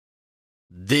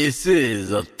This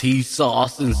is a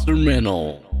T-Sauce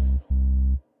instrumental.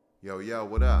 Yo,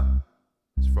 what up?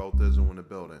 It's Fro Thizzle in the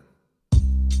building.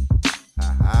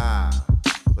 Ha.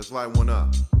 Let's light one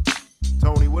up.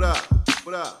 Tony, what up?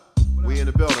 What up? We in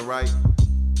the building, right?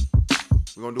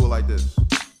 We're gonna do it like this.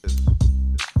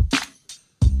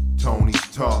 Tony's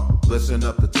talk, listen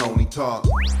up to Tony talk.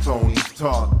 Tony's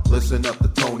talk, listen up to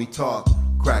Tony talk.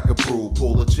 Crack a brew,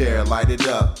 pull a chair, light it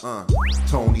up.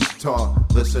 Tony's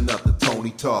talk, listen up to Tony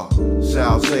talk.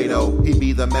 Salcedo, he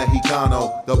be the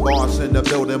Mexicano. The boss in the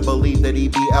building believe that he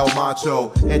be El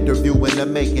Macho. Interviewing the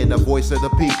making, the voice of the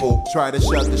people. Try to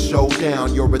shut the show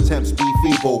down, your attempts be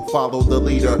feeble. Follow the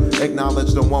leader,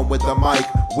 acknowledge the one with the mic.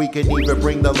 We can even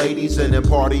bring the ladies in and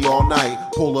party all night.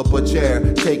 Pull up a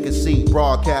chair, take a seat,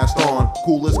 broadcast on.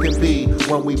 Cool as can be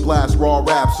when we blast raw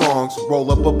rap songs.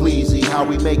 Roll up a bleezy, how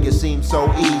we make it seem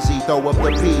so easy. Throw up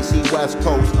the PC, West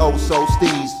Coast, oh so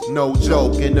steez. No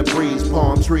joke, in the breeze,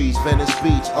 palm trees, Venice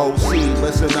Beach, OC.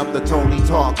 Listen up to Tony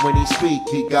talk when he speak.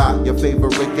 He got your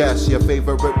favorite guest, your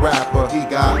favorite rapper. He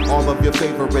got all of your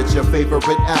favorites, your favorite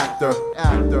actor.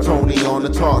 Tony on the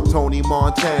talk, Tony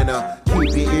Montana.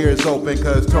 Keep your ears open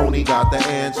cause Tony got the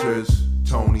answers.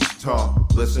 Tony's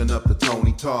talk, listen up to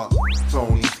Tony talk.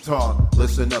 Tony's talk,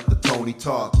 listen up to Tony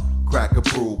talk. Crack a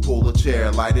brew, pull a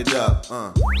chair, light it up.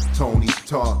 Tony's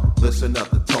talk, listen up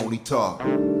to Tony talk.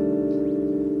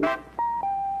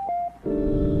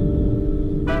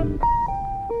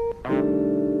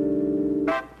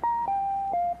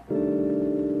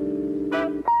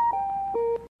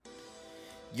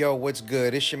 Yo, what's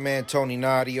good? It's your man, Tony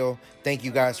Nario. Thank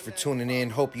you guys for tuning in.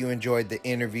 Hope you enjoyed the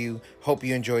interview. Hope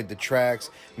you enjoyed the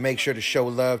tracks. Make sure to show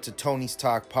love to Tony's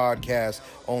Talk Podcast.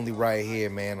 Only right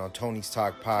here, man, on Tony's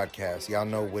Talk Podcast. Y'all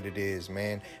know what it is,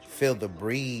 man. Feel the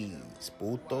breeze,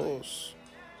 putos.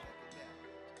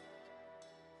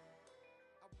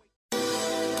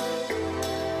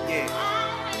 Yeah.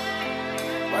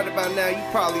 Right about now, you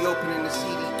probably opening the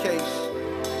CD case.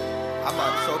 I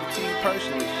might have sold it to you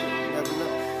personally, shit. You never know.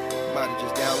 Might have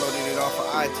just downloaded it off of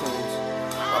iTunes.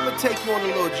 I'm gonna take you on a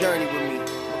little journey with me. I'm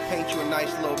gonna paint you a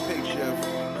nice little picture of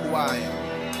who I am.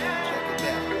 Check it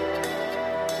out.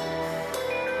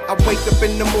 I wake up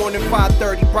in the morning,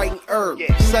 5:30, bright and early.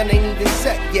 Sun ain't even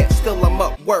set yet, still I'm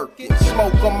up working.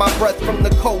 Smoke on my breath from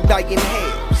the cold I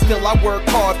inhale. Still I work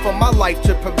hard for my life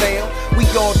to prevail. We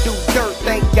all do dirt,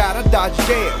 thank God I dodged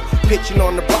jail. Pitching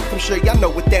on the block, I'm sure y'all know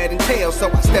what that entails.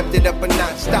 So I stepped it up a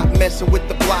notch, stopped messing with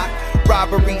the block.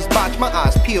 Robberies botched, my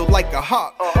eyes peeled like a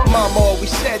hawk. Mama always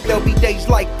said there'll be days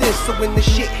like this. So when the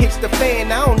shit hits the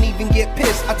fan, I don't even get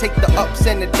pissed. I take the ups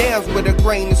and the downs with a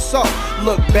grain of salt.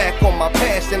 Look back on my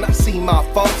past and I see my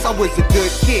faults. I was a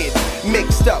good kid,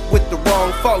 mixed up with the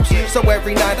wrong folks. So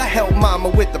every night I helped mama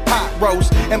with the pot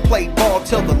roast and played ball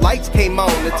till the lights came on.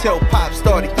 Until Pop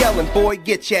started yelling, boy,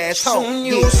 get your ass home. Soon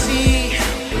you'll see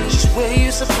just where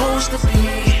you're supposed to be.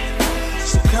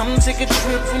 So come take a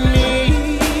trip with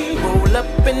me. Roll up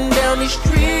and down the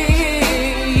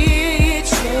street.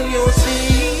 Soon you'll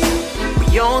see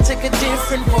we all take a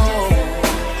different road.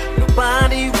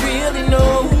 Nobody really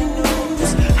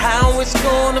knows how it's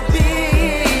gonna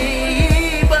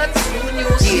be, but soon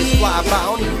you'll see. Years fly by, I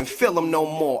don't even feel them no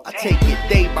more. I take it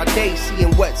day by day,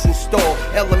 seeing what's in store.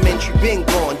 Elementary been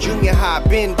gone, junior high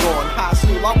been gone. High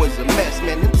school I was a mess,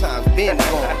 man, them times been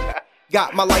gone.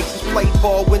 Got my license plate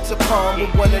ball, went to prom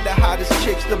with one of the hottest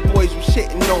chicks the boys was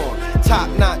shitting on. Top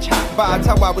notch, hot vibes,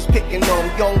 how I was picking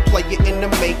on. Young player in the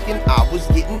making, I was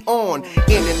getting on.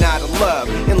 In and out of love,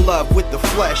 in love with the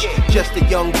flesh. Just a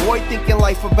young boy thinking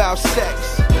life about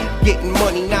sex. Getting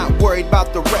money, not worried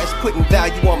about the rest. Putting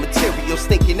value on materials,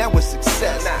 thinking that was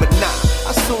success. But nah,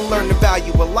 I soon learned the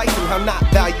value of life and how not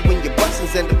valuing your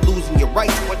blessings end up losing your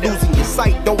rights. Losing your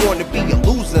sight, don't wanna be a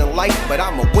loser in life, but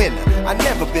I'm a winner. I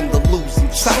never been the losing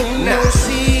type. Soon you'll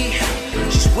see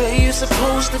just where you're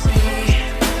supposed to be.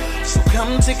 So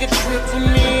come take a trip with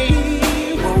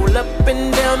me. Roll up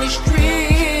and down the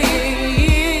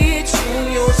street.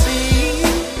 Soon you'll see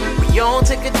we all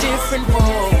take a different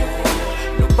road.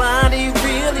 Nobody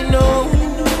really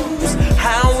knows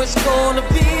how it's gonna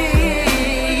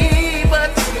be,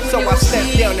 but so I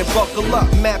sat down and buckle up,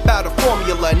 map out a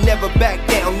formula, never back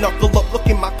down, knuckle up, look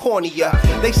in my cornea.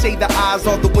 They say the eyes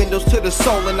are the windows to the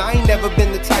soul, and I ain't never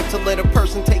been the type to let a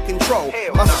person take control.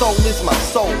 My soul is my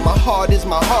soul, my heart is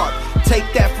my heart.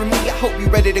 Take that from me, I hope you're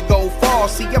ready to go far.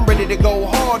 See, I'm ready to go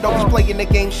hard, always playing the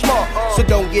game smart. So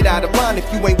don't get out of line if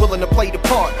you ain't willing to play the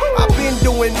part. I've been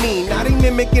doing me, now they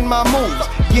mimicking my moves.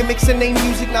 Gimmicks in they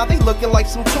music, now they looking like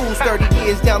some tools. 30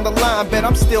 years down the line, bet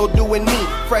I'm still doing me.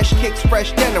 Fresh kicks,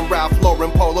 fresh denim, Ralph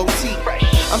Lauren polo tee.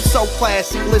 I'm so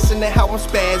classic, listen to how I'm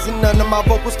spazzing. None of my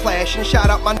vocals clashing. Shout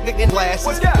out my nigga in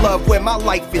glasses. Love where my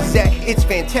life is at, it's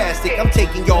fantastic. I'm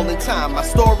taking y'all in time, my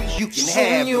stories you can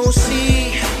have. Soon you'll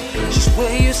see just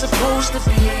where you're supposed to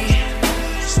be.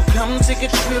 So come take a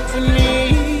trip with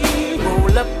me.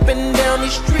 Roll up and down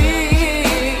these streets.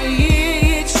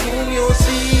 Soon you'll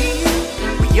see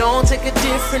we all take a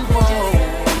different road.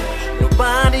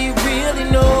 Nobody really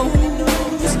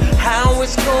knows how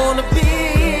it's gonna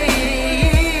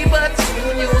be, but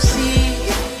soon you'll see.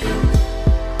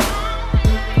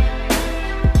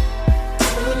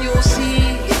 Soon you'll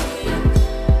see.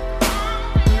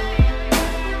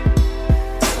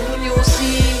 Soon you'll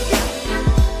see.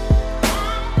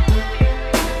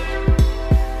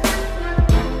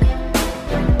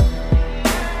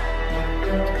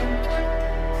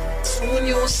 Soon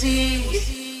you'll see.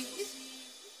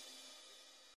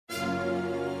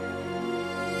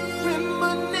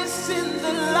 Reminiscing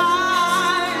the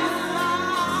life.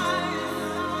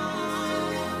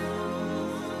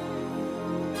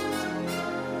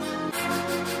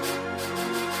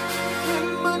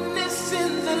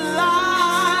 Reminiscing the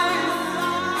life.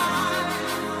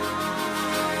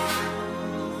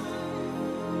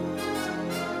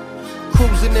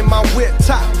 Cruising in my whip,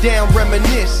 top down,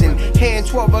 reminiscing. Hand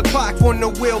 12 o'clock on the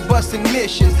wheel, busting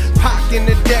missions. Popped in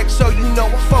the deck, so you know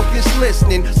I'm focused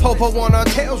listening. Popo on our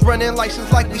tails, running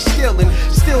license like we stealing.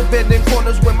 Still bending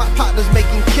corners when my partners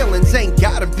making killings. Ain't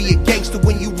gotta be a gangster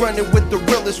when you running with the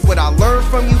realest. What I learned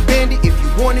from you, Bandit, if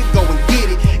you want it, go and get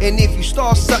it. And if you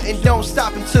start something, don't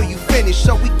stop until you finish.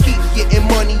 So we keep getting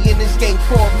money in this game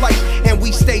called life. And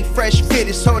we stay fresh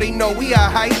fitted, so they know we are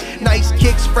hype. Nice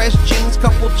kicks, fresh jeans,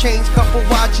 couple chains, couple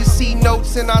watches, C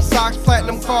notes in our socks,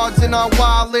 platinum cards in our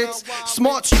wallets.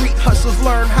 Smart street hustlers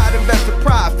learn how to invest a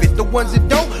profit. The ones that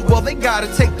don't, well, they gotta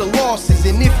take the losses.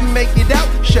 And if you make it out,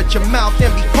 shut your mouth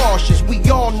and be cautious. We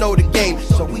all know the game,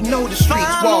 so we know the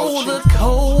streets Follow watching. the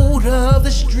code of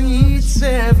the streets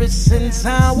ever since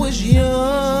I was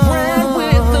young. Ran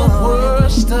with the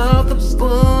worst of the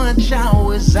bunch, I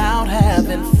was out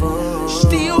having fun.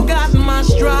 Still got my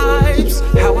stripes,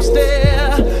 I was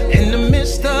there in the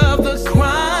midst of the crime.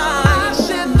 I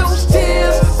shed those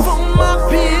tears for my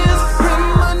peers,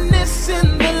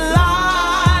 reminiscing the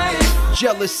life.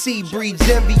 Jealousy breeds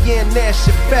envy and that's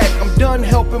a fact. I'm done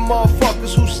helping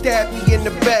motherfuckers who stabbed me in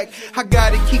the back. I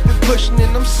gotta keep it pushing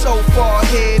and I'm so far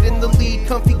ahead. In the lead,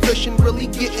 comfy cushion, really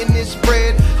getting this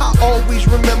bread. I always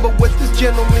remember what this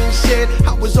gentleman said.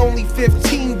 I was only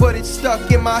 15, but it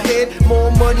stuck in my head.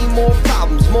 More money, more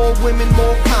problems, more women,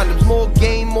 more condoms, more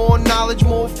game, more knowledge,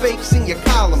 more fakes in your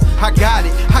column. I got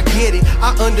it, I get it,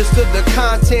 I understood the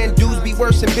content. Dudes be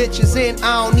worse than bitches and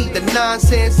I don't need the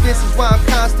nonsense. This is why I'm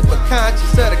constant but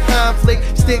conscious of the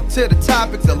conflict. Stick to the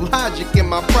topic, the logic in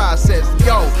my process.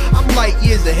 Yo, I'm light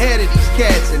years ahead of these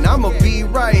cats, and I'ma be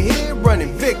right here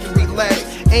running victory laps.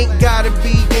 Ain't gotta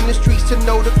be in the streets to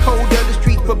know the code of the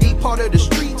streets, but be part of the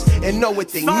streets and know what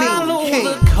they Follow mean.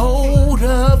 the code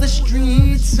of the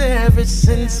streets ever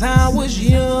since I was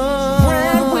young.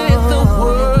 Ran with the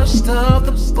worst of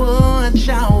the bunch,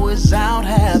 I was out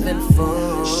having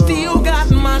fun. Still got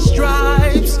my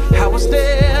stripes, I was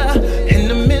there in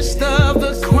the midst of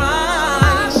the crime.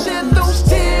 I shed those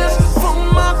tears for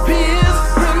my peers,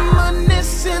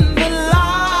 reminiscing the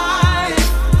life.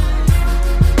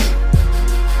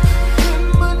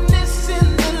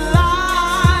 Reminiscing the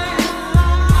life.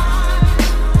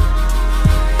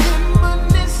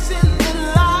 Reminiscing the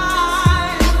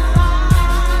life.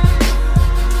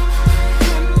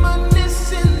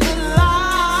 Reminiscing the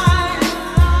life.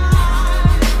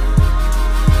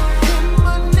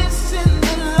 Reminiscing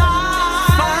the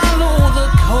life. Follow the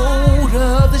code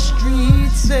of the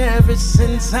streets ever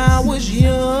since I was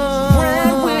young.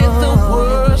 Ran with the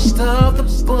worst of the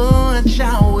bunch,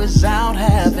 I was out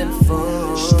having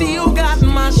fun. Still got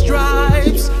my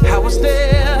stripes, I was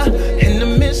there in the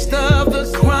midst of the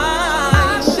crime.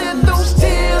 I shed those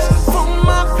tears for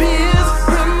my peers,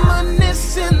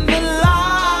 reminiscing the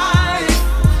life.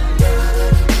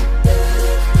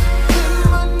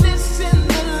 Reminiscing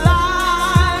the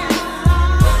life.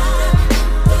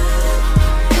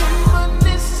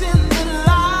 Reminiscing the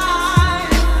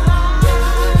life.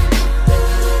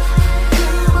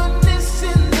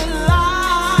 Reminiscing the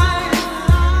life.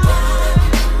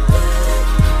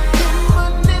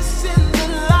 Reminiscing the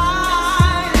life.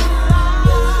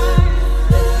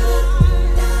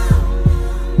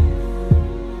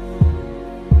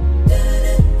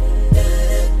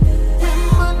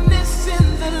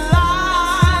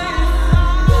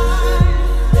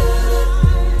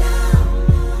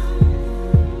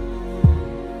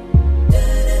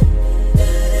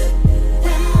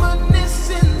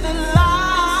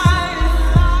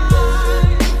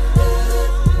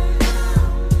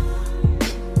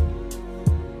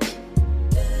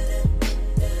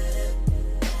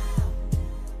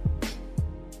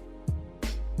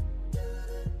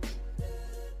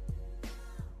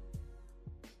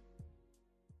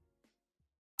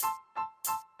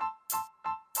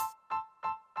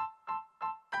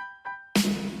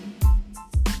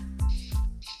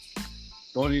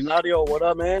 Tony Nario, what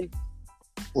up, man?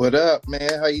 What up,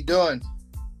 man? How you doing?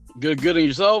 Good, good. And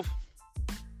yourself?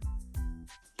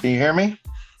 Can you hear me?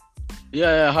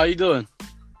 Yeah. How you doing?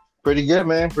 Pretty good,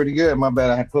 man. Pretty good. My bad.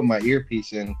 I had put my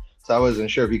earpiece in, so I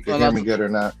wasn't sure if you could hear me good or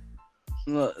not.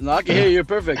 No, I can hear you. You're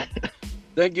perfect.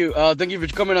 Thank you. Thank you for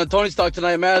coming on Tony's Talk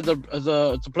tonight, man. It's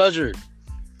a pleasure.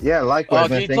 Yeah, likewise,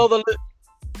 Can man. you tell the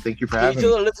Thank you for can you having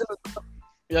tell me. the listeners?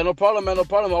 Yeah, no problem, man. No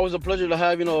problem. Always a pleasure to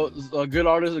have a good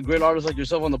artist, a great artist like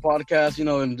yourself on the podcast.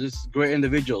 And just great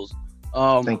individuals.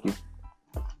 Thank you.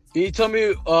 Can you tell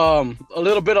me a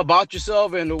little bit about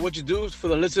yourself and what you do for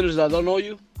the listeners that don't know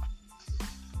you?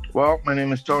 Well, my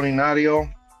name is Tony Nario.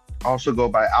 Also go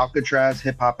by Alcatraz,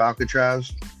 Hip Hop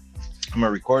Alcatraz. I'm a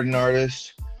recording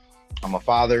artist. I'm a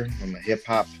father. I'm a hip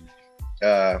hop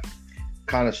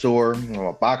connoisseur. I'm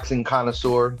a boxing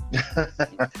connoisseur.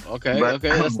 Okay, But-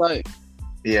 that's right.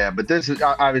 Yeah, but this is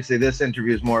obviously this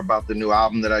interview is more about the new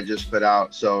album that I just put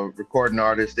out. So recording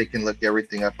artists, they can look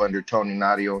everything up under Tony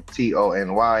Nario,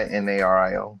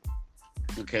 TonyNario.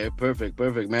 Okay, perfect,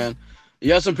 man.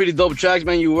 You have some pretty dope tracks,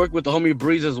 man. You work with the homie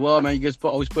Breeze as well, man. You guys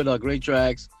always put out great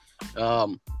tracks.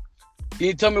 Can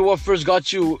you tell me what first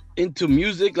got you into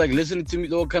music? Like listening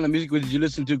to what kind of music did you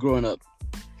listen to growing up?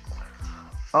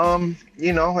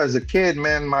 As a kid,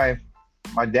 man, my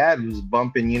dad was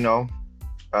bumping,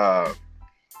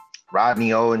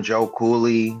 Rodney O and Joe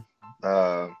Cooley,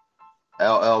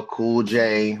 LL Cool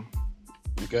J,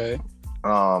 Okay.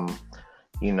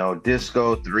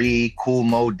 Disco 3, Cool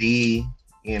Mo D,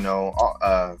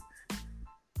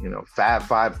 Fab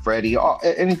Five Freddy,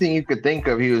 anything you could think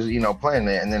of, he was, playing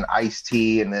it. And then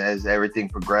Ice-T, and then as everything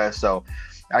progressed. So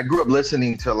I grew up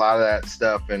listening to a lot of that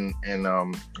stuff and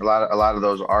a lot of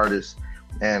those artists.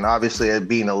 And obviously,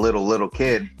 being a little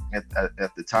kid at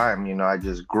the time, I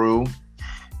just grew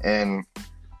and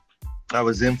I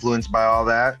was influenced by all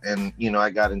that. And, I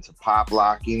got into pop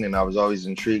locking, and I was always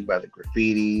intrigued by the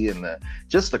graffiti and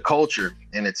just the culture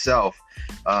in itself.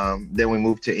 Then we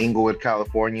moved to Inglewood,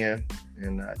 California,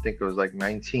 and I think it was like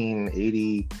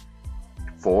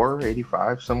 1984,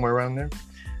 85, somewhere around there.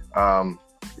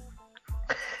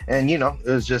 And, it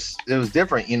was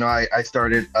different. I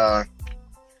started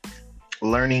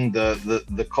learning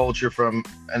the culture from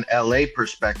an LA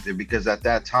perspective, because at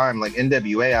that time, like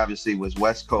NWA obviously was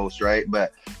West Coast, right?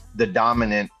 But the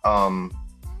dominant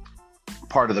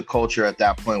part of the culture at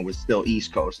that point was still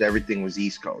East Coast. Everything was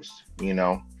East Coast,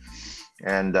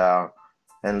 and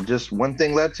just one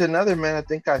thing led to another, man. I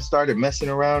think I started messing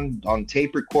around on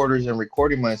tape recorders and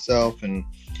recording myself, and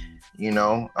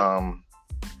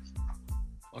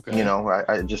Okay.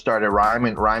 I just started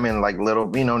rhyming like little,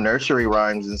 nursery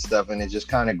rhymes and stuff, and it just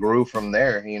kind of grew from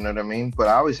there. You know what I mean? But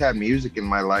I always had music in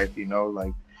my life,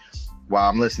 like while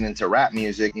I'm listening to rap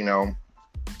music,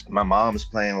 my mom's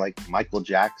playing like Michael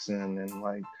Jackson, and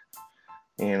like,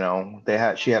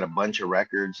 she had a bunch of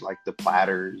records like the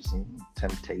Platters and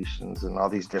Temptations and all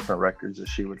these different records that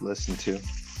she would listen to.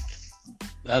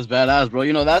 That's badass, bro.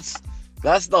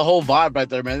 That's the whole vibe right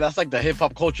there, man. That's like the hip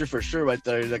hop culture for sure, right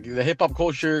there. Like the hip hop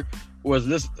culture was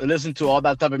listen to all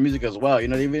that type of music as well.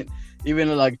 Even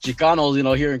like Chicanos,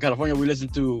 here in California, we listen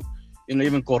to,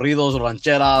 even corridos,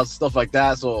 rancheras, stuff like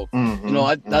that. So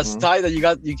that's tight that you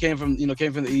came from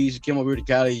the East, you came over here to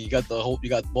Cali, you got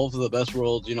both of the best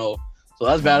worlds, So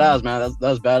that's badass, man.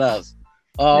 That's badass.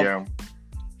 Yeah.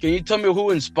 Can you tell me who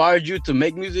inspired you to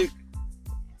make music?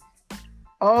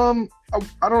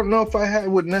 I don't know if I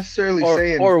would necessarily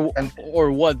say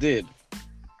or what did.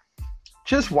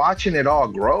 Just watching it all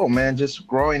grow, man. Just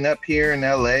growing up here in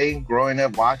LA, growing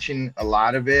up watching a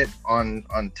lot of it on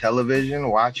television,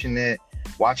 watching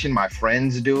my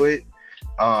friends do it.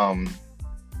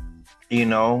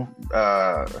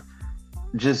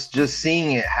 Just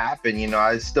seeing it happen.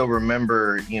 I still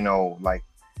remember,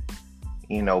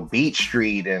 Beat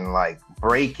Street and like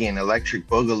Breaking, Electric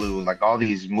Boogaloo, like all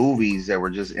these movies that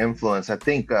were just influenced. I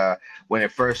think when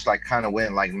it first like kind of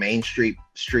went like Main Street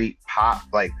pop,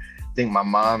 like I think my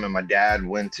mom and my dad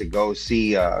went to go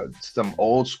see some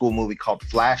old school movie called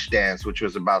Flashdance, which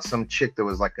was about some chick that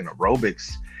was like an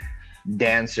aerobics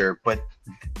dancer, but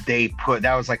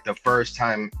that was like the first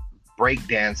time break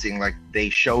dancing, like they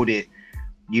showed it,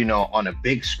 on a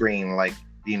big screen, like,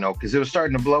 because it was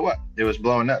starting to blow up. It was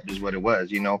blowing up is what it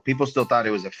was. People still thought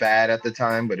it was a fad at the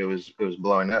time, but it was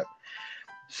blowing up.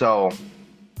 So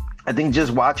I think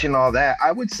just watching all that,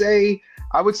 I would say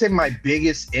my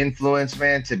biggest influence,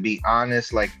 man, to be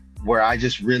honest, like where I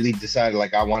just really decided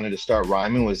like I wanted to start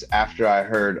rhyming was after I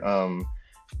heard,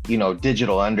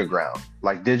 Digital Underground.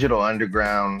 Like Digital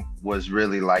Underground was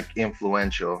really like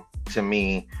influential to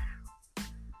me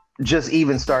just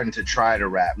even starting to try to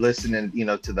rap, listening,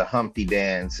 to the Humpty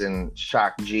Dance and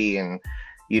Shock G. And,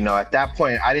 at that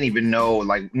point, I didn't even know,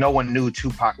 like, no one knew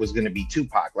Tupac was going to be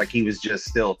Tupac. Like, he was just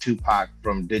still Tupac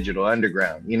from Digital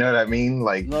Underground. You know what I mean?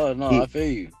 Like, No, I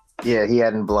feel you. yeah, he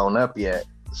hadn't blown up yet.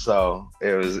 So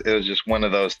it was just one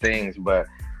of those things. But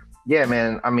yeah,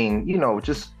 man, I mean,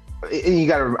 just, and you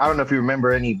gotta, I don't know if you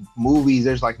remember any movies.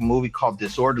 There's like a movie called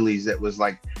Disorderlies that was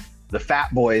like the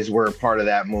Fat Boys were a part of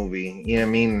that movie. You know what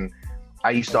I mean?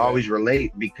 I used to always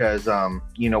relate because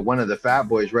one of the Fat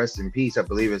Boys, rest in peace, I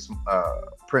believe it's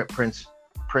Prince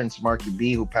Marky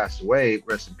B, who passed away,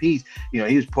 rest in peace. He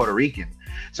was Puerto Rican.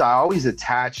 So I always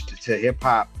attached to hip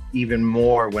hop even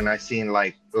more when I seen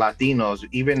like Latinos,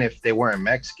 even if they weren't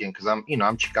Mexican, because I'm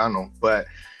Chicano, but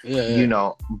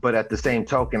but at the same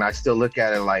token, I still look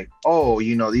at it like, oh,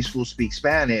 these fools speak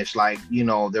Spanish, like,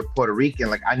 they're Puerto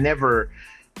Rican. Like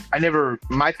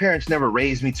my parents never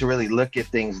raised me to really look at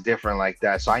things different like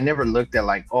that. So I never looked at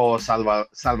like, oh,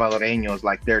 Salvadoreños,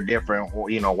 like they're different, or,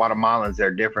 Guatemalans,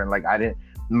 they're different. Like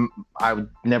I've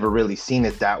never really seen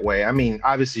it that way. I mean,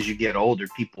 obviously as you get older,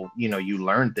 people, you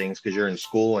learn things because you're in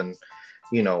school, and,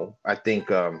 I think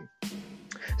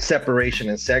separation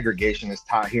and segregation is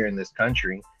taught here in this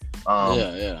country.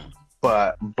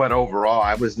 But overall,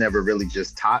 I was never really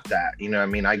just taught that. I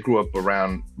mean, I grew up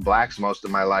around blacks most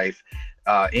of my life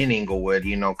in Inglewood,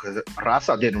 because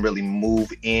Raza didn't really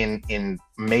move in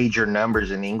major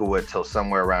numbers in Inglewood till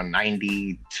somewhere around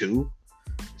 92,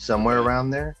 somewhere around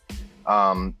there.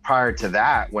 Prior to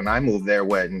that, when I moved there,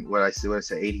 what I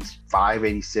say 85,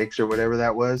 86 or whatever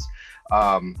that was,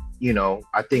 I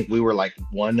think we were like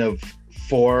one of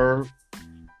 4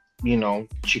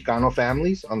 Chicano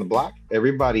families on the block.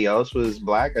 Everybody else was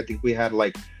black. I think we had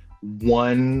like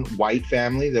one white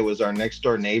family that was our next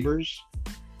door neighbors.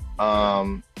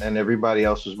 And everybody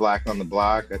else was black on the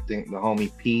block. I think the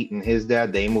homie Pete and his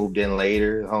dad, they moved in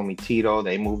later. The homie Tito,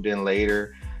 they moved in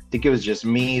later. I think it was just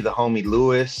me, the homie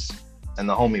Lewis, and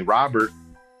the homie Robert,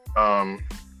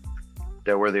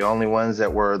 that were the only ones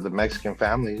that were the Mexican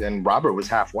families. And Robert was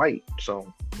half white.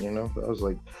 So, I was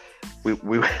like, we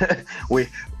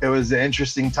it was an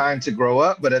interesting time to grow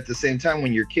up, but at the same time,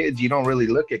 when you're kids, you don't really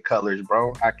look at colors,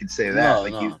 bro. I could say that.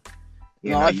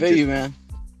 I feel you, man.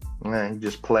 Man,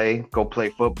 just go play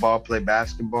football, play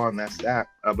basketball, and that's that.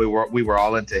 We were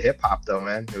all into hip hop though,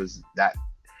 man. It was that,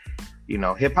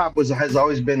 hip hop has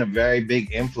always been a very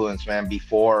big influence, man.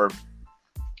 Before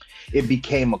it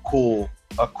became a cool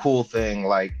thing,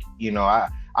 like,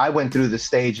 I went through the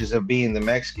stages of being the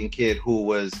Mexican kid who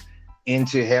was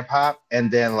into hip hop, and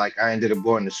then like I ended up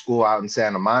going to school out in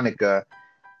Santa Monica,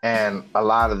 and a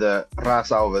lot of the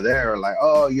raza over there are like,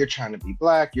 oh, you're trying to be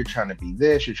black, you're trying to be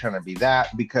this, you're trying to be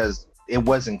that, because it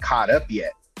wasn't caught up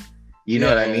yet. You know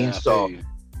what I mean? So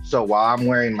while I'm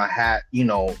wearing my hat,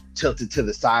 tilted to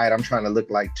the side, I'm trying to look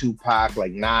like Tupac,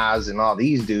 like Nas and all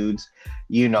these dudes,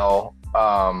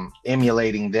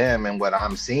 emulating them and what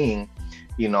I'm seeing.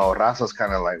 Raza's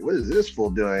kind of like, what is this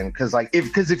fool doing? Because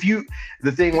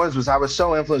the thing was I was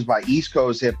so influenced by East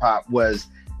Coast hip hop,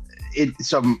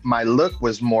 so my look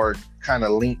was more kind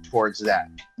of linked towards that.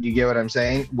 You get what I'm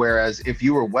saying? Whereas if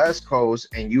you were West Coast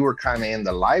and you were kind of in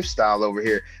the lifestyle over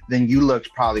here, then you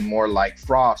looked probably more like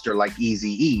Frost or like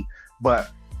Eazy-E.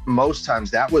 But most times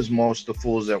that was most the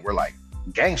fools that were like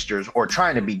gangsters or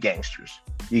trying to be gangsters.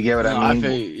 You get what I mean? I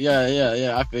feel you.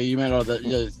 Yeah. I feel you, man. All that,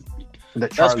 yeah. The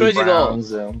Charlie that's crazy Browns,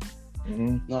 though.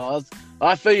 No,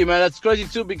 I feel you, man. That's crazy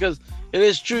too, because it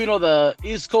is true. The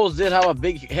East Coast did have a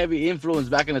big, heavy influence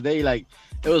back in the day. Like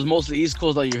it was mostly East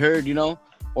Coast that you heard,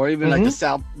 or even like the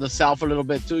South a little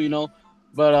bit too,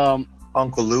 But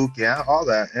Uncle Luke, yeah, all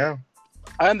that, yeah.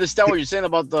 I understand what you're saying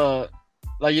about you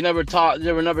were never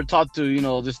taught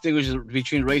to distinguish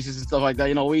between races and stuff like that.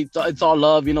 It's all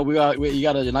love. You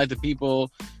gotta unite the people.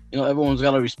 Everyone's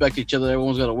got to respect each other.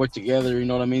 Everyone's got to work together. You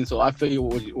know what I mean? So I feel you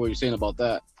what you're saying about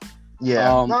that.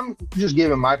 Yeah, I'm just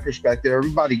giving my perspective.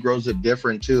 Everybody grows up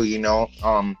different too, Yeah,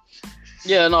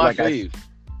 no, I feel you.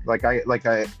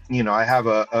 I have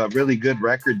a really good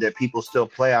record that people still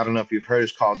play. I don't know if you've heard.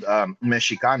 It's called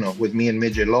Mexicano with me and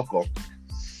Midget Loco.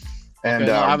 And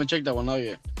I haven't checked that one out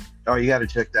yet. Oh, you got to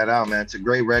check that out, man. It's a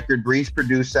great record. Breeze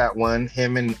produced that one.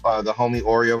 Him and the homie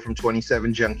Oreo from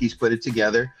 27 Junkies put it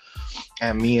together.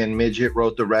 And me and Midget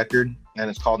wrote the record, and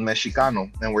it's called Mexicano.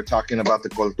 And we're talking about the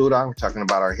cultura. We're talking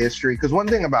about our history. Because one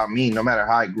thing about me, no matter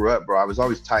how I grew up, bro, I was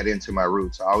always tied into my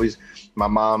roots. My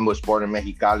mom was born in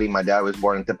Mexicali. My dad was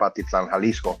born in Tepatitlan,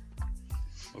 Jalisco.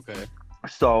 Okay.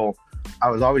 So I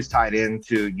was always tied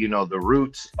into, the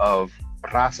roots of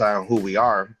raza and who we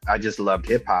are. I just loved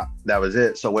hip hop. That was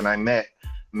it. So when I met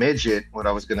midget, what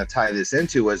I was going to tie this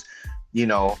into was,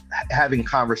 having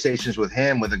conversations with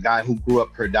him, with a guy who grew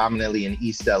up predominantly in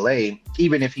East LA.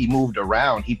 Even if he moved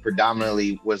around, he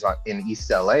predominantly was in East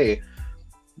LA.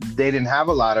 They didn't have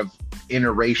a lot of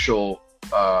interracial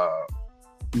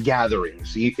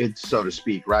gatherings, so to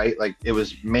speak, right? Like, it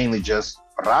was mainly just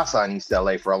raza in East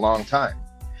LA for a long time.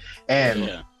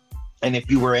 And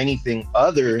if you were anything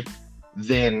other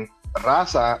than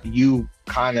raza, you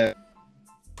kind of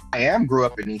grew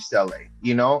up in East LA,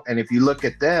 and if you look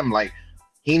at them, like,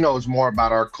 he knows more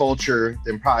about our culture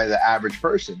than probably the average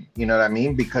person, you know what I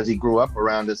mean? Because he grew up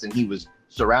around us and he was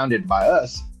surrounded by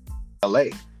us, LA.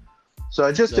 So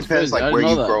it just depends, like, where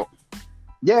you grow.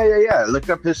 Yeah.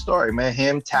 Look up his story, man.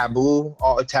 Him, Taboo.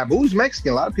 Taboo's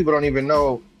Mexican. A lot of people don't even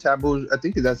know Taboo. I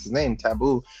think that's his name.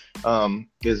 Taboo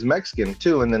is Mexican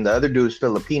too. And then the other dude's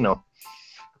Filipino.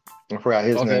 I forgot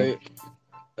his name.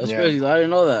 That's crazy. I didn't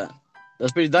know that.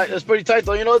 That's pretty tight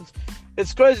though.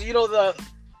 It's crazy.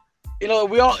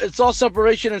 It's all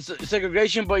separation and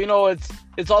segregation, but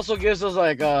it's also gives us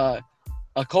like a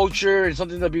culture and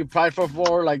something to be prideful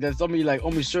for. Like, that's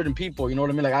only certain people. You know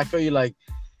what I mean? Like, I feel you like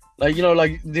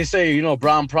they say,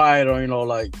 brown pride, or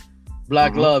like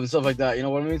black love and stuff like that. You know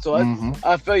what I mean? So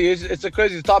I feel you. It's a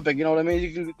crazy topic. You know what I mean?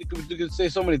 You can say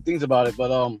so many things about it,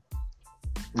 but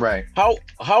right.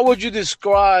 How would you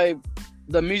describe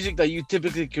the music that you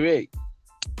typically create?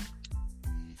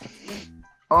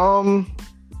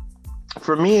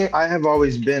 For me, I have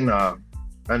always been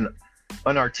an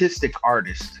artistic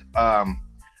artist. I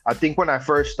think when I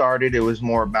first started, it was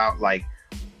more about like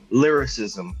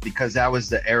lyricism, because that was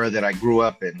the era that I grew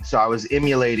up in. So I was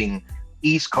emulating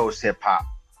East Coast hip hop,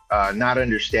 not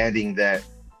understanding that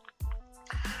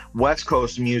West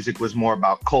Coast music was more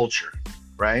about culture,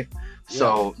 right? Yeah.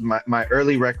 So my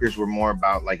early records were more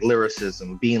about like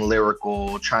lyricism, being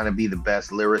lyrical, trying to be the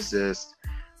best lyricist.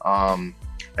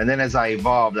 And then as I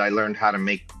evolved, I learned how to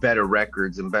make better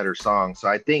records and better songs. So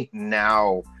I think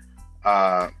now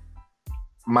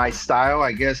my style,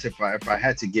 I guess, if I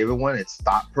had to give it one, it's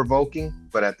thought-provoking,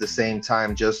 but at the same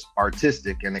time, just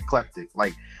artistic and eclectic.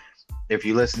 Like, if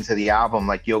you listen to the album,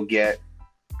 like, you'll get,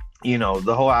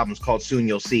 the whole album's called Soon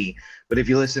You'll See. But if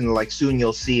you listen to like Soon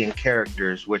You'll See and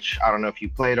Characters, which I don't know if you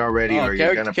played already or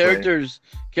you're going to play.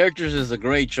 Characters is a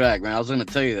great track, man. I was going to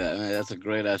tell you that, man. That's a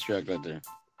great-ass track right there.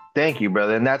 Thank you,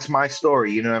 brother. And that's my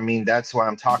story. You know what I mean? That's why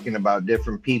I'm talking about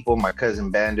different people. My cousin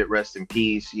Bandit, rest in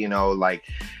peace. Like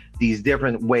these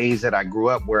different ways that I grew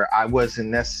up, where I wasn't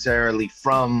necessarily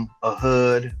from a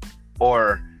hood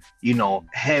or,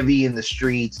 heavy in the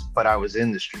streets, but I was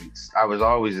in the streets. I was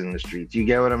always in the streets. You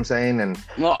get what I'm saying? And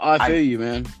no, I feel you,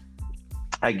 man.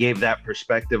 I gave that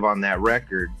perspective on that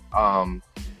record.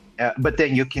 But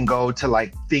then you can go to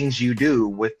like Things You Do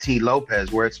with T.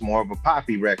 Lopez, where it's more of a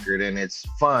poppy record and it's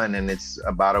fun and it's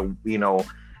about being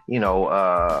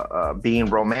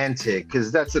romantic.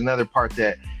 Because that's another part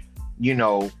that,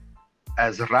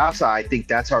 as raza, I think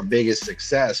that's our biggest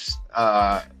success.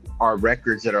 Are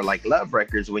records that are like love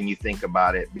records when you think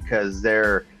about it, because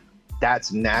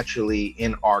that's naturally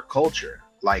in our culture.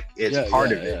 Like, it's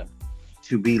part of it.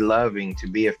 To be loving, to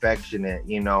be affectionate,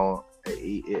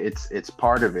 it's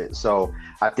part of it. So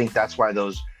I think that's why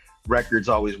those records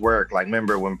always work. Like,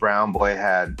 remember when Brown Boy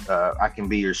had I Can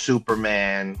Be Your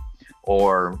Superman,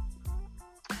 or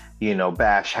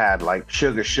Bash had like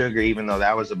Sugar Sugar, even though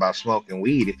that was about smoking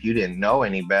weed. If you didn't know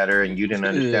any better and you didn't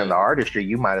understand the artistry,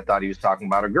 you might have thought he was talking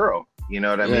about a girl. You know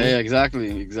what I mean? Yeah,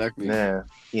 exactly. Yeah,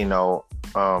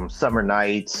 Summer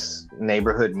Nights,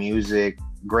 Neighborhood Music,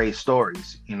 great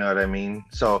stories. You know what I mean?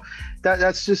 So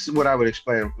that's just what I would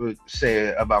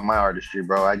say about my artistry,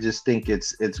 bro. I just think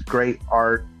it's great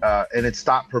art, and it's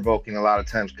thought provoking a lot of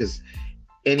times, because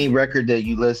any record that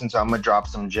you listen to, I'm gonna drop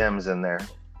some gems in there.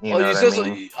 You know what I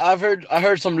mean? I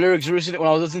heard some lyrics recently when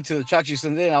I was listening to the tracks you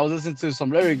sent in. I was listening to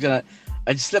some lyrics and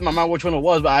I just slipped my mind which one it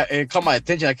was, but it caught my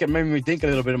attention. I kept making me think a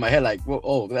little bit in my head, like,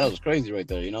 whoa, that was crazy right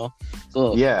there,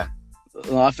 So yeah,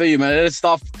 I feel you, man. It's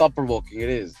thought provoking. It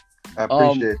is. I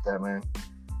appreciate that, man.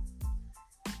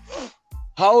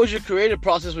 How is your creative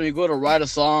process when you go to write a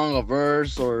song, a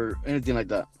verse, or anything like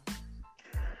that?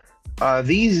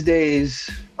 These days,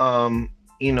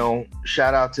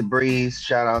 shout out to Breeze,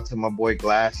 shout out to my boy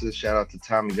Glasses, shout out to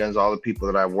Tommy Guns, all the people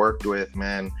that I worked with,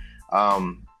 man.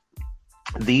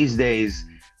 These days,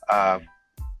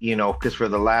 because for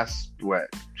the last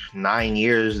 9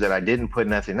 years that I didn't put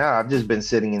nothing out, I've just been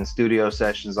sitting in studio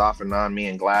sessions off and on, me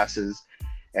and Glasses,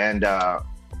 and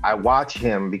I watch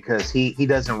him, because he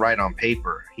doesn't write on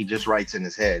paper. He just writes in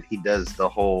his head. He does the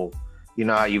whole,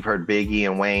 how you've heard Biggie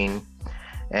and Wayne,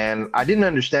 And I didn't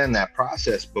understand that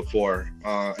process before.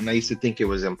 And I used to think it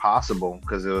was impossible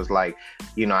because it was like,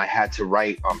 I had to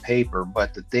write on paper.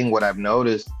 But the thing, what I've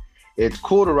noticed, it's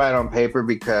cool to write on paper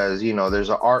because, there's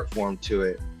an art form to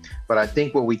it. But I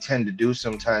think what we tend to do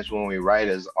sometimes when we write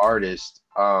as artists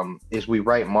is we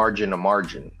write margin to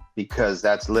margin, because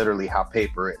that's literally how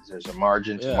paper is. There's a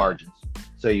margin to margins.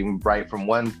 So you write from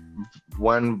one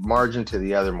margin to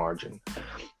the other margin.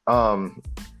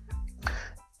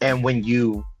 And when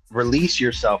you release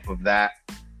yourself of that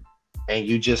and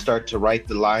you just start to write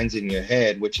the lines in your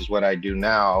head, which is what I do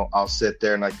now, I'll sit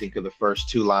there and I think of the first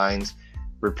 2 lines,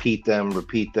 repeat them.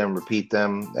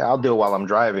 I'll do it while I'm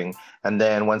driving. And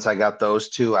then once I got those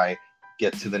 2, I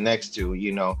get to the next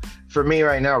 2. For me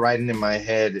right now, writing in my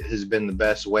head has been the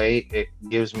best way. It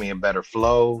gives me a better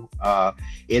flow.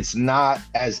 It's not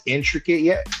as intricate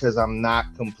yet because I'm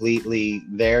not completely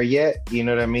there yet. You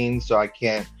know what I mean? So I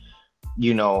can't,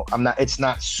 it's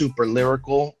not super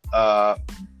lyrical,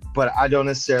 but I don't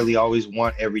necessarily always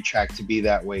want every track to be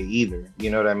that way either. You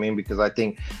know what I mean? Because I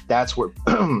think that's where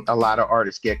a lot of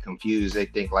artists get confused. They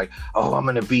think like, oh, I'm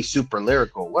going to be super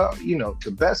lyrical. Well,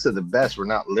 the best of the best were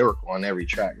not lyrical on every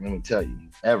track. Let me tell you,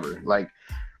 ever. Like,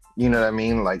 you know what I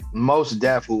mean? Like Mos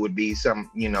Def, who would be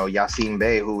Yasin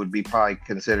Bey, who would be probably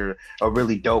considered a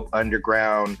really dope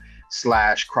underground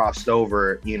 / crossed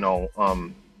over,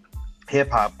 hip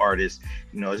hop artist,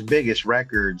 his biggest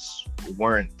records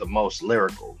weren't the most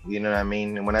lyrical. You know what I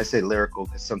mean? And when I say lyrical,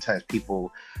 because sometimes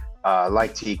people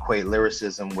like to equate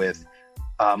lyricism with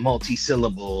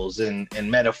multi-syllables and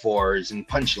metaphors and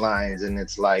punchlines, and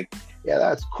it's like, yeah,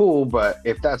 that's cool, but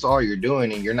if that's all you're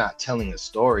doing and you're not telling a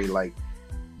story, like,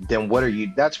 then what are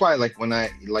you? That's why, like, when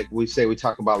we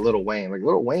talk about Lil Wayne, like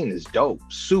Lil Wayne is dope,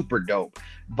 super dope.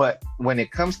 But when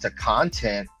it comes to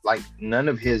content, like none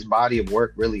of his body of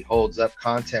work really holds up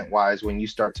content wise when you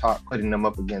start putting them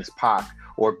up against Pac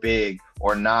or Big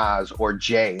or Nas or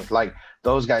Jay. Like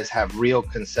those guys have real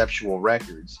conceptual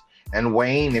records. And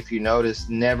Wayne, if you notice,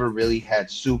 never really had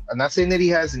I'm not saying that he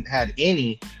hasn't had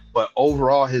any, but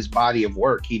overall his body of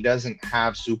work, he doesn't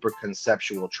have super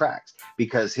conceptual tracks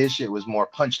because his shit was more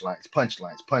punchlines,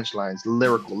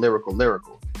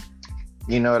 lyrical.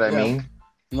 You know what I mean?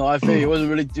 No, I feel it wasn't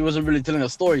really telling a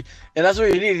story, and that's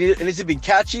what you need. It needs to be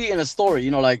catchy and a story,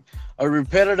 like a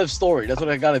repetitive story. That's what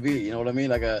it gotta be. You know what I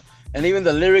mean? And even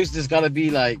the lyrics just gotta be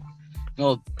like,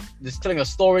 just telling a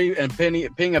story and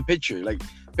painting a picture. Like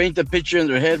paint the picture in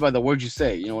their head by the words you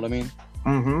say. You know what I mean?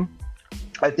 Mm-hmm.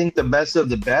 I think the best of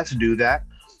the best do that.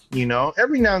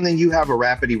 Every now and then you have a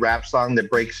rapidy rap song that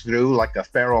breaks through, like a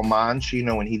Pharoah Monch.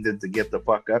 When he did the Get the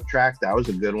Fuck Up track, that was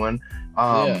a good one.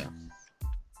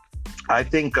 I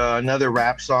think another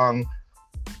rap song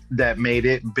that made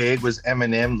it big was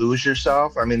Eminem, Lose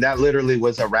Yourself. I mean, that literally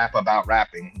was a rap about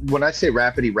rapping. When I say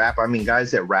rapidy rap, I mean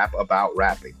guys that rap about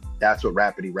rapping. That's what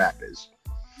rapidy rap is.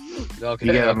 Okay,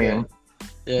 you get what I mean?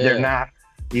 Yeah, They're not,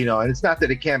 and it's not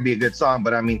that it can't be a good song,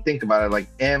 but I mean, think about it. Like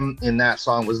M in that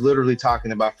song was literally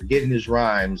talking about forgetting his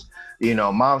rhymes,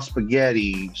 mom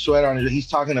spaghetti, sweat on it. He's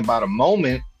talking about a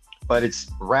moment, but it's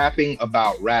rapping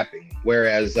about rapping.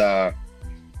 Whereas,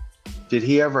 did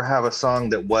he ever have a song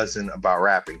that wasn't about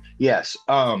rapping? Yes.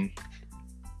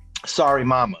 Sorry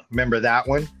Mama. Remember that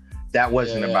one? That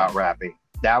wasn't about rapping.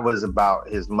 That was about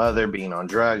his mother being on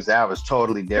drugs. That was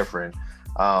totally different.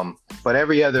 But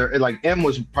every other, like M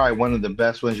was probably one of the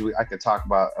best ones I could talk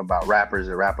about rappers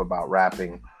that rap about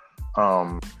rapping.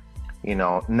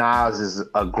 Nas is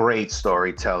a great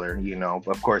storyteller,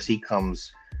 but of course he comes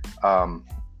from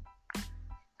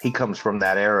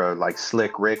that era, like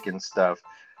Slick Rick and stuff.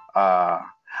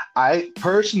 I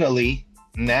personally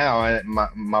now,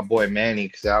 my boy Manny,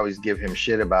 because I always give him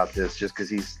shit about this just because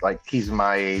he's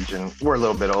my age and we're a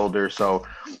little bit older, so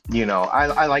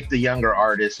I like the younger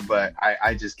artists, but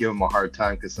I just give him a hard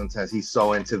time because sometimes he's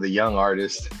so into the young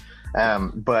artists.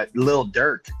 But Lil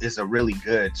Durk is a really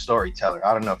good storyteller.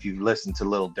 I don't know if you've listened to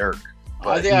Lil Durk.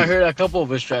 I think I heard a couple of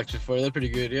his tracks before. They're pretty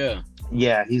good, yeah.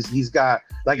 Yeah, he's got,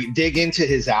 like, dig into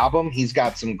his album. He's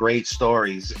got some great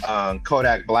stories.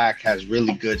 Kodak Black has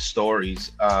really good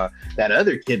stories. That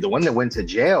other kid, the one that went to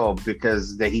jail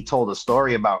because he told a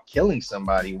story about killing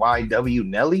somebody, YW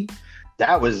Nelly,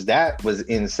 that was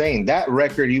insane. That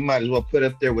record you might as well put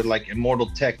up there with like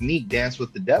Immortal Technique, Dance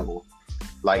with the Devil.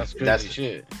 Like that's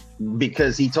shit.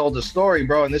 Because he told a story,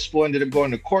 bro, and this fool ended up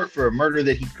going to court for a murder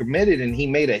that he committed, and he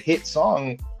made a hit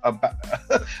song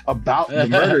about the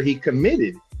murder he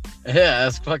committed. Yeah,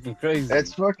 that's fucking crazy.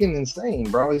 That's fucking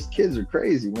insane, bro. These kids are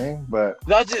crazy, man. But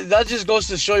that just goes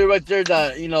to show you right there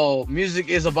that music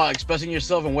is about expressing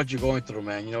yourself and what you're going through,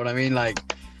 man. You know what I mean? Like,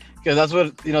 because that's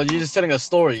what you're just telling a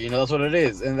story. That's what it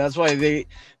is, and that's why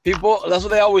people. That's what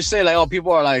they always say. Like, oh,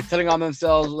 people are like telling on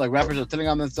themselves. Like rappers are telling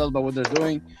on themselves about what they're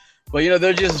doing, but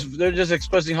they're just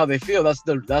expressing how they feel.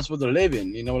 That's what they're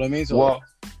living. You know what I mean? So, Well,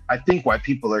 I think why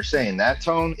people are saying that,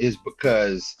 Tone, is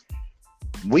because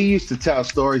we used to tell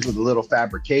stories with a little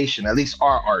fabrication, at least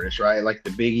our artists, right? Like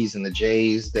the Biggies and the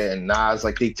Jays, and Nas,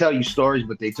 like they tell you stories,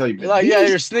 but they tell you, like, yeah,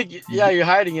 you're sneaky. Yeah, you're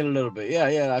hiding it a little bit.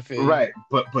 Yeah, I feel you. right.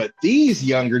 But these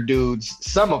younger dudes,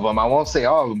 some of them, I won't say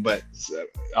all of them, but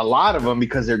a lot of them,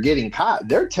 because they're getting caught,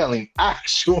 they're telling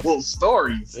actual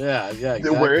stories. Yeah,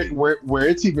 exactly. Where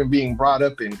it's even being brought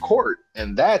up in court,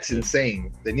 and that's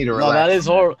insane. They need to relax. No, that is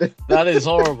horrible. That is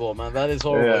horrible, man. That is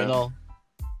horrible. Yeah.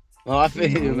 No, I feel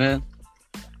you, man.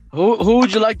 Who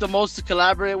would you like the most to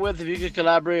collaborate with? If you could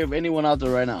collaborate with anyone out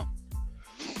there right now,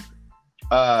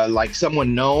 Like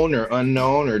someone known or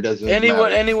unknown, or doesn't matter?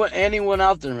 anyone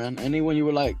out there, man. Anyone you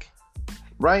would like.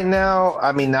 Right now,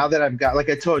 I mean, now that I've got, like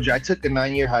I told you, I took a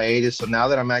 9-year hiatus, so now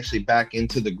that I'm actually back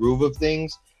into the groove of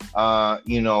things, I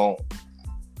don't know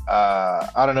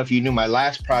if you knew, my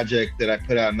last project that I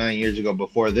put out 9 years ago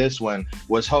before this one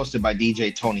was hosted by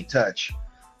DJ Tony Touch.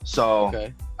 So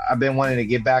Okay. I've been wanting to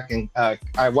get back, and I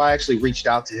actually reached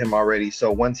out to him already.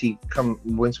 So once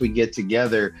we get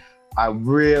together, I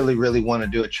really, really want to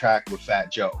do a track with Fat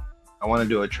Joe.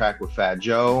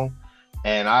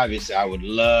 And obviously I would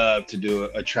love to do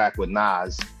a track with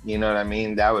Nas. You know what I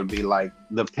mean? That would be like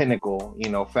the pinnacle,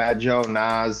 Fat Joe,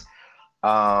 Nas,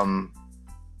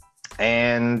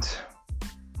 and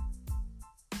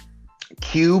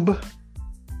Cube.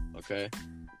 Okay.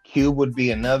 Cube would be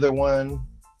another one.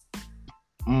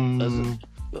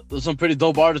 There's some pretty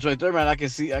dope artists right there, man. I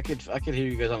could hear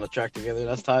you guys on the track together.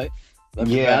 That's tight. That'd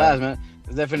be badass, man.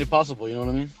 It's definitely possible. You know what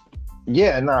I mean?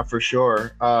 Yeah, nah, for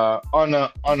sure. On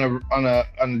a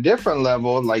different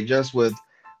level, like just with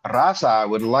Raza, I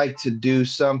would like to do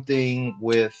something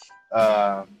with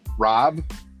Lil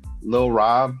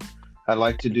Rob. I'd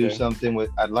like to do something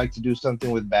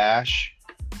with Bash.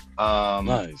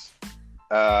 Nice.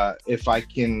 If I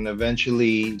can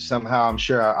eventually somehow, I'm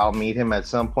sure I'll meet him at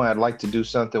some point. I'd like to do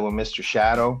something with Mr.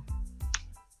 Shadow.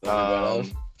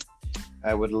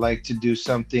 I would like to do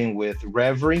something with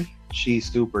Reverie.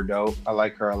 She's super dope. I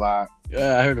like her a lot.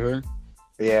 Yeah, I heard her.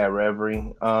 Yeah,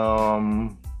 Reverie.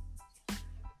 And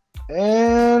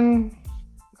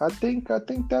I think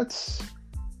that's,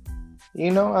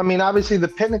 I mean, obviously the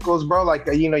pinnacles, bro, like,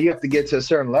 you have to get to a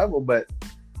certain level, but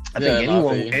I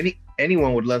think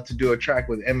anyone would love to do a track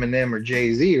with Eminem or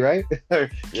Jay-Z, right?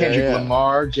 Kendrick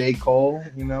Lamar, J. Cole,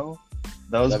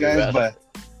 those guys. But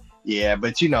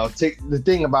the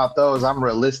thing about those, I'm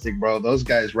realistic, bro. Those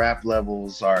guys' rap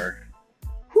levels are.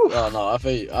 Whew. Oh no, I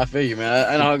feel you, man.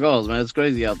 I know how it goes, man. It's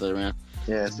crazy out there, man.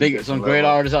 Yeah, some great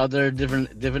artists out there,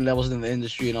 different levels in the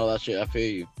industry and all that shit. I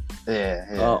feel you.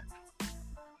 Yeah.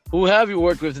 Who have you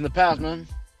worked with in the past, man?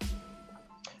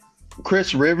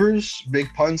 Chris Rivers,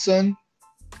 Big Pun Son.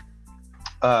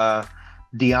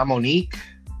 Diamonique,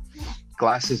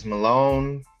 Glasses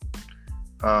Malone.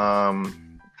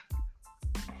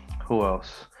 Who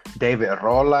else? David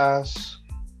Rolas.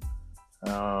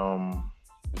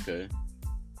 Okay.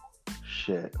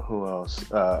 Shit. Who else?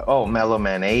 Mellow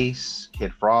Man Ace,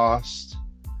 Kid Frost.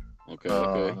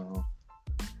 Okay.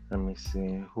 Let me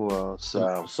see. Who else?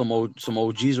 Some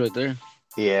OGs right there.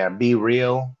 Yeah, Be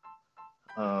Real.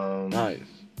 Nice.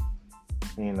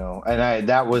 And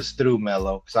that was through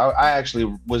Mello, because I actually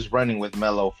was running with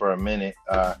Mello for a minute.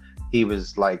 He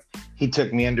was like, he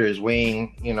took me under his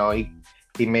wing.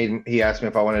 He asked me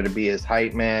if I wanted to be his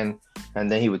hype man,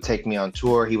 and then he would take me on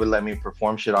tour. He would let me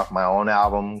perform shit off my own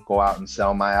album, go out and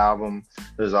sell my album.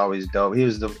 It was always dope. He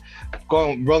was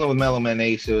rolling with Mellow Man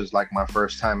Ace. It was like my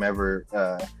first time ever,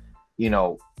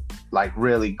 like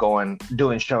really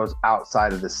doing shows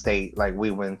outside of the state. Like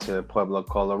we went to Pueblo,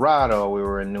 Colorado. We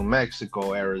were in New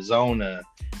Mexico, Arizona,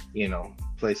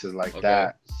 places like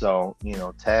that. So,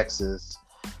 Texas.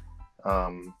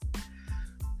 Let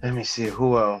me see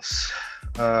who else.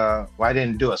 I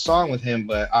didn't do a song with him,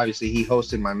 but obviously he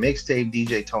hosted my mixtape,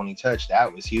 DJ Tony Touch.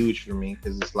 That was huge for me,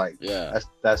 because it's like,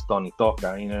 that's Tony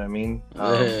Toca, you know what I mean?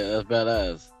 That's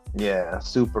badass. Yeah,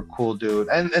 super cool dude.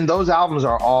 And those albums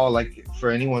are all, like, for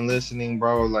anyone listening,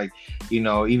 bro, like,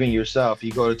 even yourself,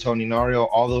 you go to Tony Nario,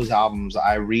 all those albums,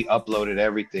 I re-uploaded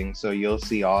everything, so you'll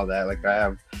see all that. Like, I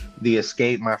have The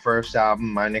Escape, my first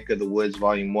album, My Neck of the Woods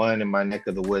Volume 1, and My Neck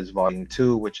of the Woods Volume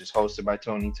 2, which is hosted by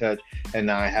Tony Touch. And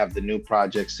now I have the new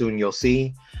project soon, you'll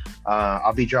see.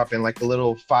 I'll be dropping like a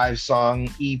little 5-song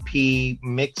EP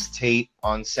mixtape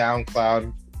on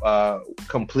SoundCloud,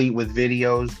 complete with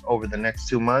videos over the next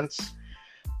 2 months.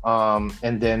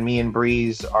 And then me and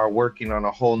Breeze are working on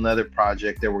a whole nother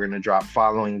project that we're gonna drop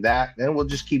following that, and we'll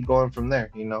just keep going from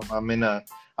there. I'm in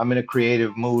a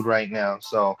creative mood right now,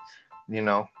 so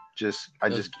I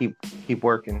just keep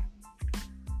working.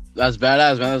 That's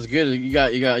badass, man. That's good. You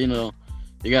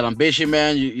got ambition,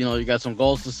 man. You got some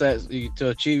goals to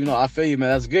achieve. I feel you, man.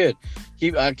 That's good.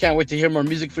 I can't wait to hear more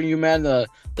music from you, man. The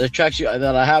tracks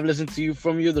that I have listened to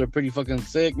from you, they're pretty fucking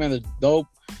sick, man. They're dope.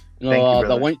 Thank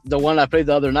you, the one I played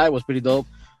the other night was pretty dope.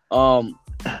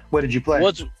 What did you play?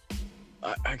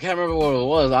 I can't remember what it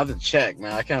was. I have to check,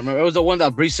 man. I can't remember. It was the one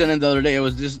that Breeze sent in the other day. It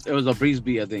was a Breeze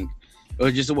beat, I think. It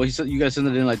was just what he said. You guys sent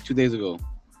it in like 2 days ago.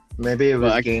 Maybe it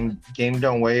was Game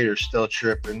Don't Wait or Still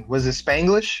Tripping. Was it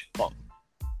Spanglish?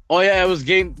 Oh yeah, it was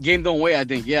Game Don't Wait, I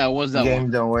think. Yeah, it was that Game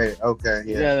one. Don't Wait. Okay.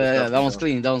 Yeah. That one's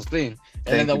clean. And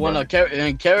then the one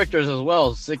and characters as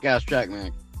well. Sick ass track,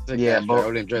 man. Both, I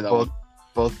really enjoyed that one.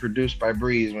 Both produced by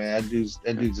Breeze, man.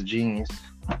 That dude's a genius.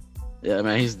 Yeah,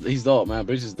 man. He's dope, man.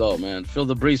 Breeze is dope, man. Feel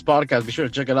the Breeze podcast. Be sure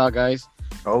to check it out, guys.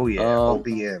 Oh yeah,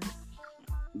 OBM.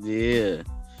 Yeah.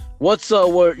 What's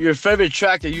your favorite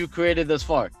track that you created thus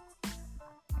far?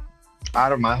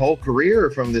 Out of my whole career,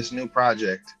 or from this new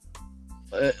project?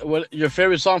 What your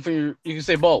favorite song from you can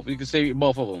say both. You can say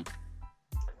both of them.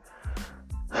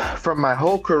 From my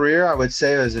whole career, I would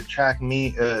say it was a track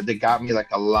that got me like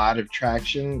a lot of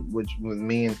traction, which with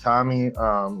me and Tommy. It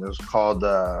was called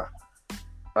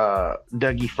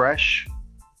Dougie Fresh.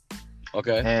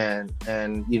 Okay. And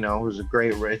it was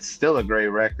it's still a great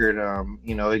record.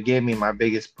 It gave me my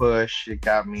biggest push. It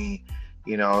got me,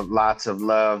 lots of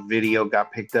love. Video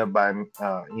got picked up by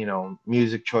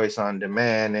Music Choice on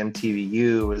Demand.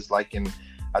 MTVU was like in,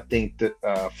 I think, the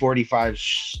 45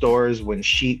 stores when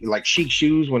Chic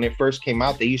Shoes, when it first came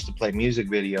out, they used to play music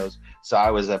videos. So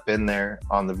I was up in there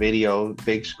on the video,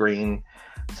 big screen.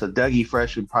 So Dougie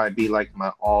Fresh would probably be like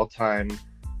my all-time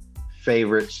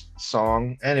favorite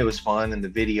song, and it was fun, and the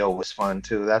video was fun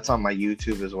too. That's on my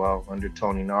YouTube as well under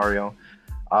Tony Nario.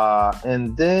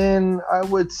 And then I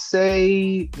would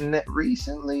say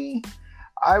recently,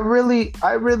 I really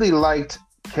liked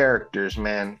Characters,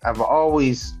 man.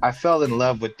 I fell in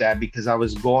love with that because I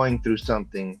was going through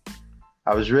something.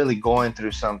 I was really going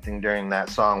through something during that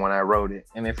song when I wrote it.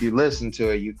 And if you listen to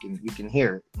it, you can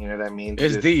hear it. You know what I mean?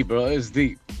 It's deep, bro. It's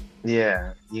deep.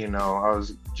 Yeah, I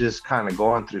was just kind of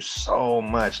going through so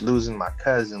much, losing my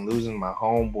cousin, losing my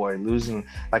homeboy,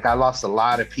 I lost a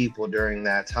lot of people during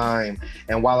that time.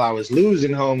 And while I was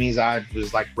losing homies, I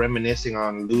was like reminiscing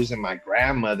on losing my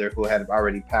grandmother, who had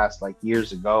already passed like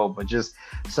years ago. But just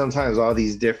sometimes all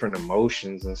these different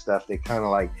emotions and stuff, they kind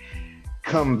of like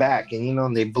come back, and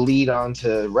and they bleed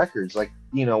onto records. Like,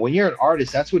 when you're an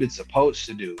artist, that's what it's supposed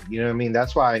to do. You know what I mean?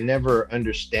 That's why I never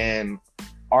understand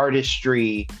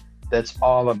artistry that's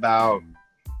all about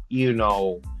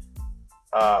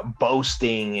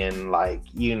boasting and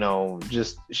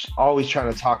just always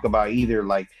trying to talk about either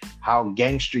like how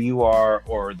gangster you are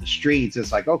or the streets.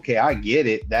 It's like, okay, I get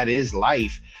it, that is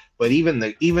life, but even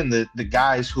the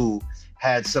guys who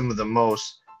had some of the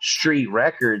most street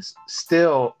records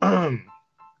still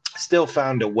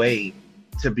found a way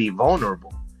to be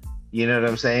vulnerable. You know what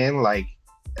I'm saying? Like,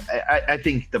 I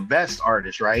think the best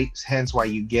artists, right? Hence why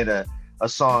you get a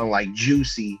song like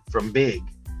Juicy from Big.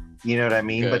 You know what I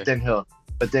mean? Okay.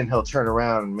 But then he'll turn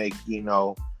around and make, give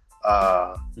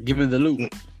me the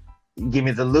loot. Give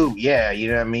me the loot, yeah, you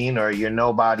know what I mean? Or you're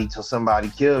nobody till somebody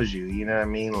kills you, you know what I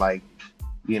mean? Like,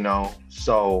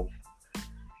 so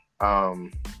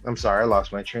I'm sorry, I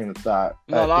lost my train of thought.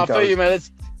 No, I feel you, man.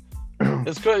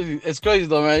 It's crazy. It's crazy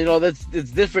though, man.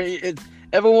 It's different.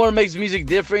 Everyone makes music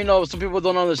different. Some people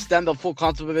don't understand the full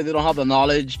concept of it. They don't have the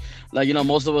knowledge. Like,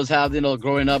 most of us have,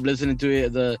 growing up, listening to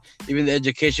it, even the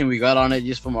education we got on it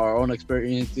just from our own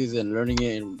experiences and learning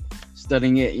it and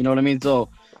studying it. You know what I mean? So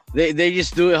they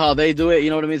just do it how they do it.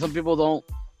 You know what I mean? Some people don't.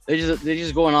 They're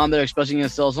just going on there expressing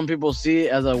themselves. Some people see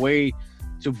it as a way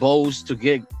to boast, to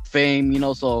get fame.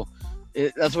 So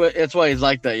that's why it's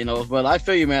like that. But I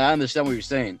feel you, man. I understand what you're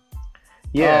saying.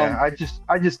 Yeah,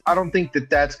 I don't think that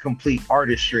that's complete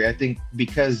artistry. I think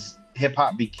because hip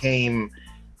hop became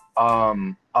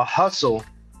a hustle,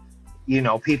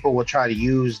 people will try to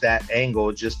use that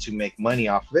angle just to make money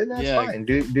off of it. And that's fine.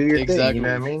 Do your thing. You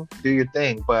know what I mean? Do your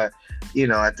thing. But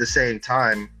at the same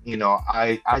time,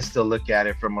 I still look at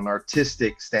it from an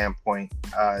artistic standpoint.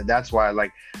 That's why,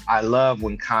 I love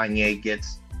when Kanye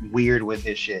gets weird with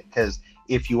his shit, because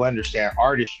if you understand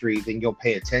artistry, then you'll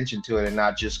pay attention to it and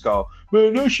not just go,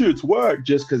 man, that shit's whack,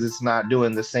 just because it's not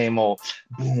doing the same old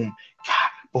boom,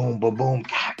 boom, boom, boom.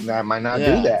 I might not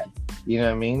do that. You know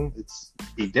what I mean?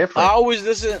 be I different. always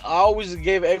listen. I always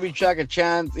gave every track a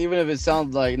chance, even if it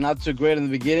sounds like not too great in the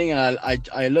beginning. And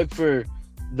I look for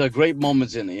the great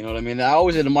moments in it. You know what I mean? I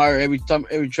always admire every time,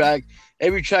 every track.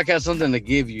 Every track has something to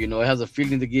give you. You know, it has a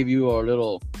feeling to give you or a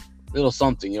little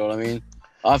something. You know what I mean?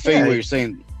 I feel you Yeah, what you're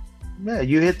saying. yeah,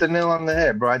 you hit the nail on the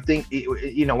head, bro. I think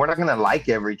we're not gonna like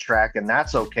every track, and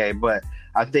that's okay. But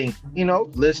I think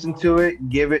listen to it,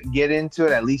 get into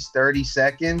it at least 30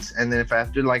 seconds, and then if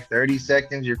after like 30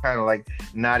 seconds you're kind of like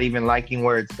not even liking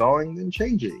where it's going, then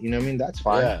change it. You know what I mean? That's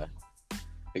fine. Yeah,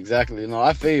 exactly. No,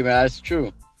 I feel you, man. That's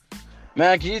true.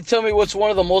 Man, can you tell me what's one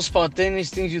of the most spontaneous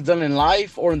things you've done in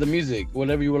life or in the music?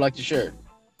 Whatever you would like to share.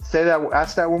 Say that.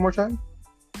 Ask that one more time.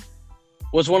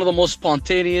 What's one of the most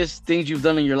spontaneous things you've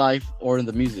done in your life or in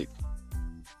the music?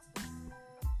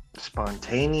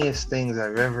 Spontaneous things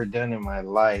I've ever done in my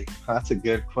life. That's a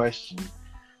good question.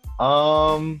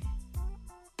 Wow.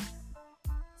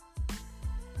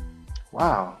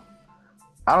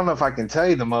 I don't know if I can tell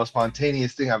you the most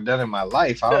spontaneous thing I've done in my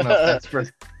life. I don't know if that's for.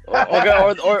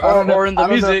 Okay, or in the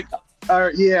music.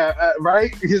 Yeah,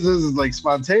 right. Because this is like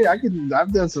spontaneous.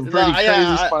 I've done some pretty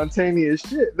crazy spontaneous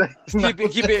shit.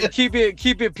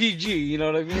 keep it PG. You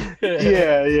know what I mean?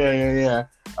 Yeah.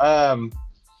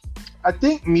 I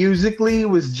think musically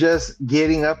was just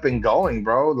getting up and going,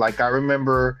 bro. Like I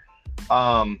remember,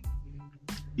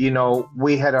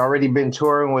 we had already been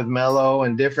touring with Mello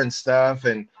and different stuff,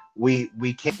 and we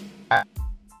came.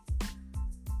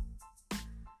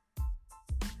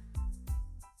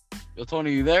 Yo,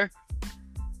 Tony, you there?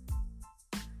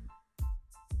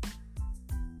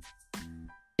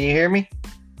 Can you hear me?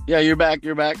 Yeah, you're back.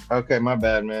 You're back. Okay, my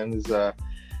bad, man. Is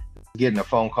getting a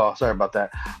phone call. Sorry about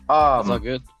that. That's all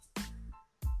good.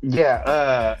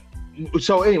 Yeah.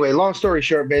 So anyway, long story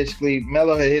short, basically,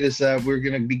 Mello had hit us up. We are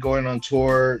gonna be going on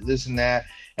tour, this and that.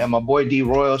 And my boy D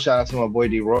Royal, shout out to my boy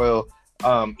D Royal.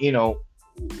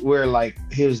 We're like,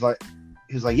 he was like,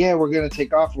 yeah, we're gonna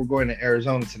take off. We're going to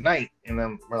Arizona tonight. And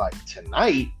then we're like,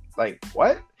 tonight? Like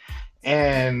what?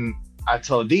 And I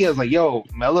told D, I was like, yo,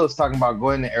 Mello's talking about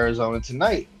going to Arizona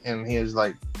tonight. And he was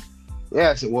like, yeah.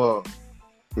 I said, well,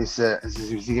 he said,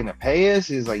 is he gonna pay us?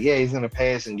 He's like, yeah, he's gonna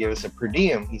pay us and give us a per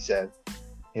diem. He said.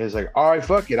 He was like, all right,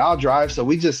 fuck it, I'll drive. So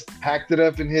we just packed it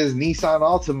up in his Nissan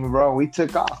Altima, bro. We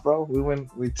took off, bro.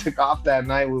 We took off that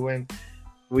night.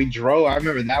 We drove. I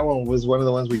remember that one was one of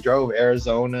the ones we drove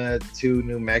Arizona to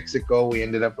New Mexico. We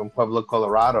ended up in Pueblo,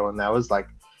 Colorado. And that was like,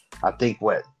 I think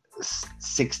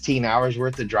 16 hours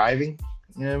worth of driving.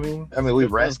 You know what I mean? I mean, we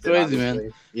rested. That's crazy, obviously.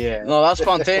 man. Yeah. No, that's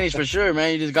spontaneous for sure,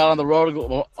 man. You just got on the road,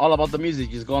 all about the music.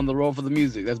 You just go on the road for the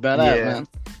music. That's badass, man.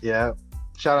 Yeah.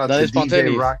 Shout out that to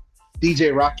DJ Rock.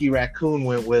 DJ Rocky Raccoon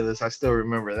went with us. I still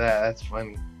remember that. That's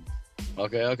funny.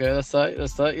 Okay, that's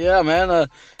tight. Yeah, man.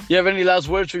 You have any last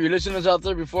words for your listeners out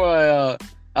there before I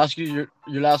ask you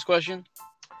your last question?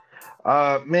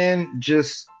 Man,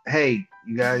 just hey,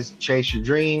 you guys, chase your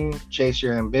dream, chase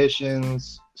your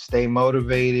ambitions, stay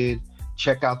motivated.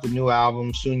 Check out the new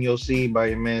album Soon You'll See by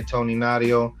your man Tony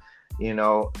Nario.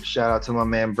 Shout out to my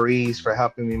man Breeze for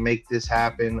helping me make this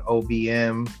happen.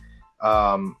 OBM.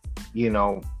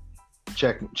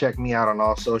 Check me out on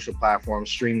all social platforms.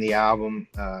 Stream the album.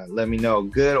 Let me know,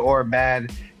 good or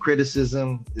bad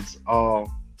criticism. It's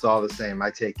all the same. I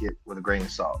take it with a grain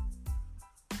of salt.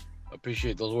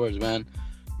 Appreciate those words, man.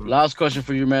 Last question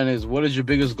for you, man, is what is your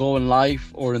biggest goal in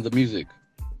life or in the music?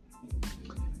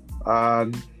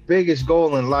 Biggest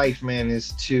goal in life, man,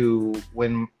 is to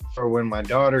when my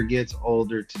daughter gets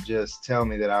older to just tell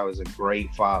me that I was a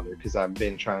great father, because I've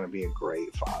been trying to be a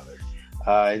great father.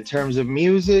 In terms of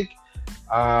music,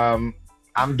 I'm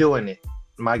doing it.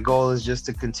 My goal is just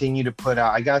to continue to put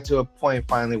out. I got to a point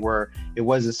finally where it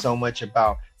wasn't so much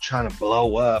about trying to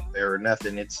blow up or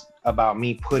nothing. It's about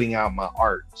me putting out my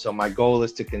art. So my goal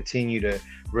is to continue to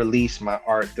release my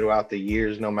art throughout the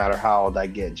years, no matter how old I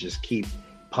get. Just keep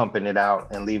pumping it out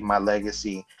and leave my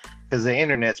legacy, because the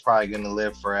internet's probably going to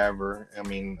live forever. I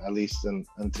mean, at least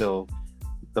until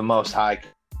the Most High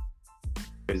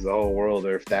is the whole world,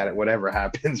 or if that whatever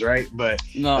happens, right? But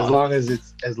no. as long as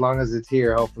it's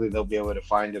here, hopefully they'll be able to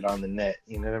find it on the net.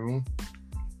 You know what I mean?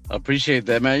 I appreciate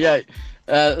that, man. Yeah.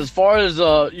 As far as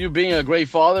you being a great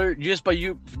father, just by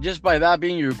that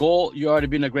being your goal, you already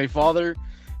been a great father.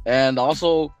 And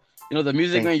also, the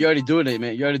music, man, you're already doing it,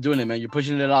 man. You're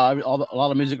pushing it out. A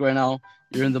lot of music right now.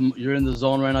 You're in the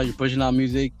zone right now. You're pushing out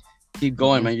music. Keep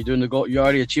going, man. You're doing the goal. You're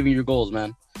already achieving your goals,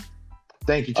 man.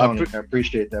 Thank you, Tony. I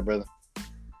appreciate that, brother.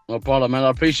 No problem, man. I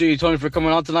appreciate you, Tony, for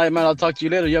coming on tonight, man. I'll talk to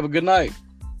you later. You have a good night.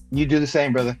 You do the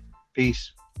same, brother.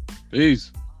 Peace.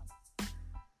 Peace.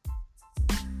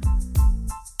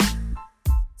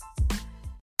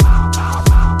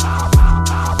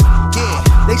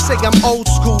 say I'm old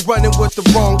school running with the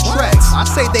wrong tracks. I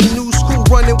say they new school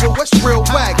running with what's real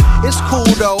whack. It's cool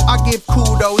though, I give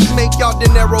kudos. Make y'all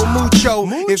dinero mucho,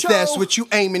 if that's what you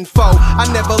aiming for. I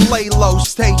never lay low,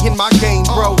 stay in my game,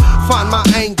 bro. Find my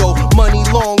angle, money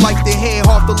long like the hair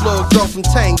off the little girl from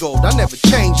Tangled. I never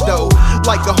changed though,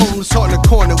 like a homeless on the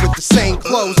corner with the same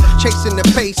clothes. Chasing the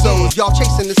pesos, y'all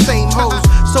chasing the same hoes.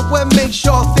 So what makes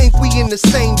y'all think we in the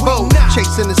same boat?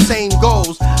 Chasing the same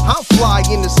goals. I'm fly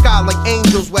in the sky like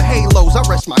angels with halos. I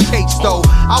rest my case though.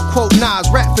 I'll quote Nas,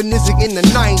 rap for Nizik in the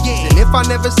 90s. And if I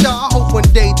never sell, I hope one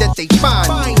day that they find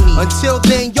me. Until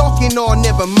then, y'all can all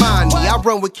never mind me. I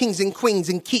run with kings and queens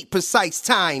and keep precise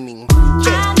timing.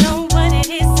 I know what it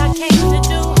is I came to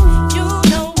do. You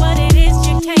know what it is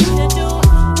you came to do.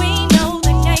 We know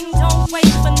the game don't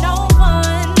wait for no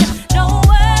one, no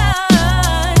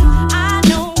one. I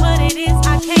know what it is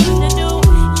I came to do.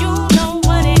 You know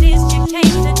what it is you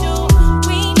came to do.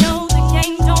 We know the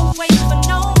game don't wait for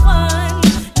no one,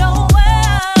 no one.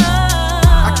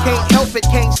 I can't help it,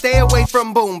 can't stay away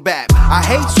from boom bap. I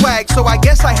hate swag, so I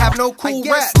guess I have no cool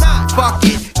raps. Fuck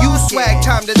it, use swag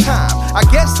time to time. I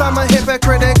guess I'm a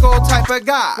hypocritical type of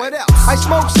guy. What else? I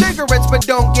smoke cigarettes but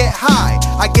don't get high.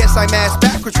 I guess I'm ass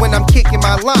backwards when I'm kicking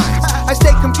my lines. I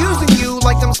stay confusing you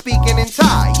like I'm speaking in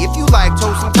Thai. If you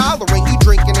lactose intolerant, you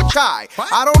drinking a chai.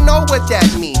 I don't know what that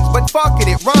means, but fuck it,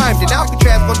 it rhymed. And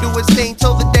Alcatraz gon' do his thing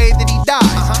till the day that he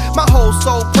dies. My whole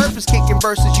sole purpose kicking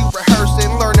verses, you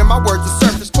rehearsing, learning my words to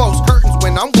surface close curtains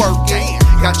when I'm working.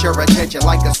 Got your attention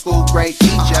like a school grade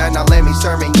teacher. Now let me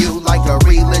sermon you like a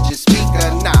religious speaker.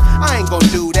 Nah, I ain't gon'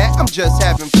 do that, I'm just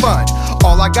having fun.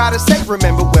 All I gotta say,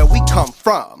 remember where we come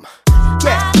from.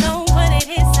 Yeah. I know what it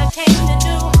is I came to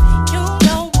do. You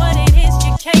know what it is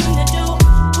you came to do.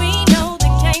 We know the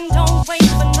game don't wait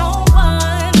for no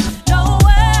one, no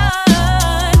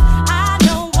one. I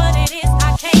know what it is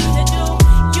I came to do.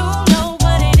 You know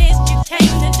what it is you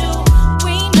came to do.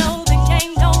 We know the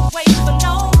game don't wait for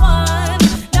no one,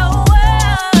 no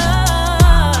one,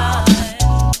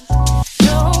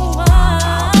 no one,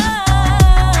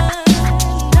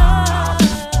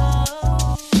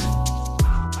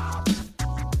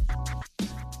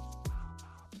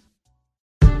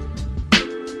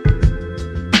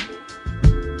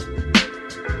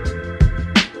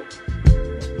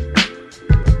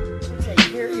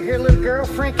 You hear little girl,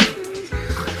 Frankie?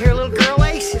 You hear little girl,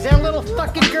 Ace? Is that a little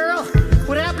fucking girl?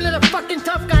 What happened to the fucking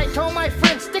tough guy told my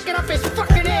friend stick it up his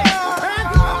fucking ass?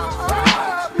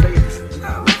 Huh?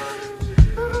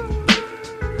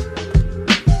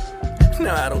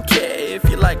 No, I don't care if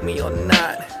you like me or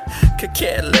not. Could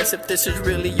care less if this is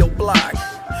really your block.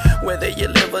 Whether you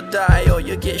live or die or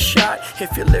you get shot,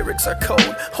 if your lyrics are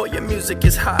cold or your music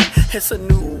is hot, it's a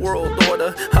new world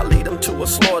order. I lead them to a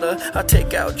slaughter. I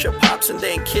take out your pops and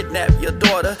then kidnap your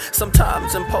daughter.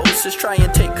 Sometimes imposters try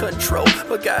and take control,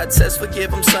 but God says forgive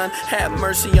them, son, have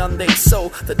mercy on their soul.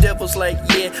 The devil's like,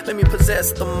 yeah, let me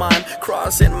possess the mind.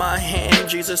 Cross in my hand,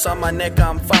 Jesus on my neck,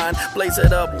 I'm fine. Blaze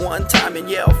it up one time and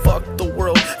yeah, fuck the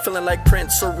world. Feeling like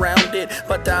Prince surrounded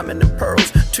by diamond and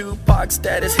pearls. Tupac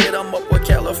status, hit 'em up with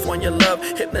California love.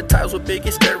 Hypnotized with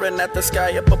Biggie staring at the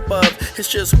sky up above. It's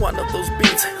just one of those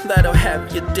beats that'll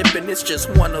have you dipping. It's just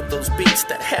one of those beats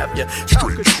that have you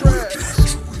straight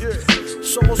tripping.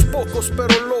 Somos pocos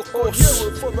pero locos.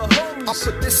 I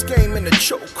put this game in the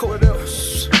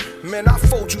chokehold. Man, I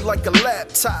fold you like a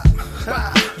laptop.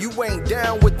 You ain't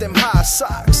down with them high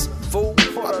socks, fool.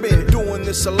 I've been doing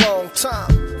this a long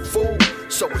time, fool.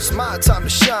 So it's my time to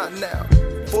shine now,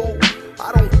 fool.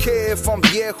 I don't care if I'm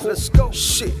viejo. Let's go.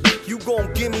 Shit, you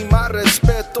gon' give me my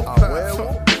respeto.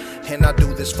 And I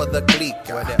do this for the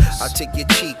clica. I take your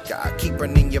chica, I keep her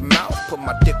in your mouth, put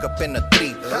my dick up in the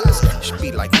tripas. She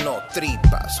be like, no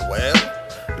tripas. Well,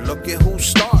 look at who's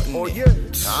starting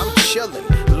it. I'm chillin',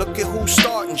 look at who's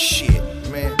starting shit,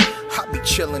 man. I be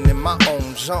chillin' in my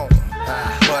own zone,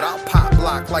 but I'll pop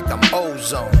lock like I'm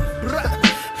ozone.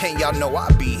 And y'all know I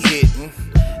be hitting.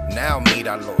 Now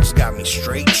Miralos got me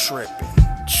straight tripping.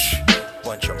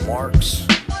 Bunch of marks.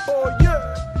 Oh yeah.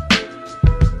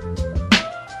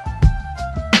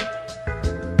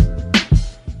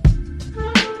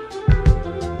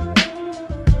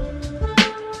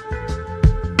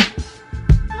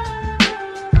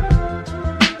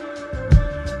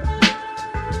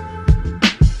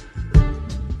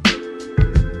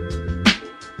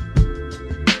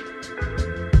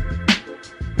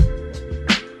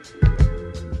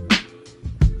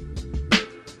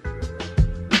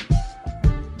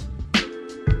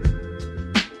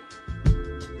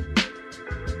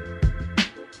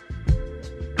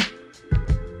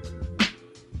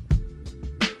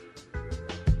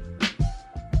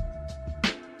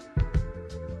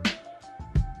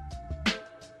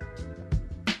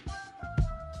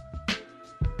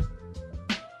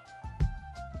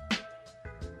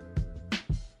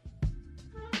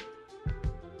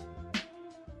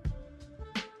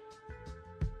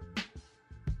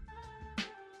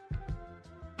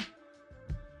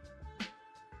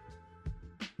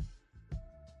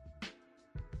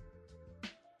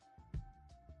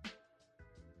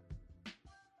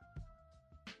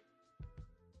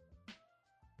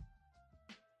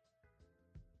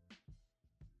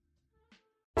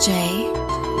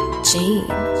 Gene.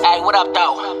 Hey, what up,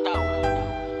 though?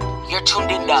 You're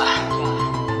tuned in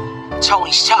to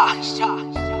Tony's Talk,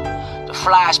 the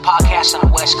flyest podcast on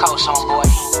the West Coast, homeboy.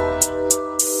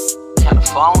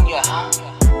 California.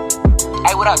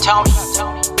 Hey, what up, Tony?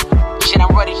 Shit,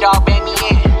 I'm ready, dog, bang me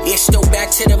in. It's still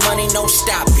back to the money, no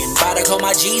stopping. About to call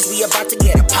my G's, we about to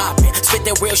get it poppin'. Spit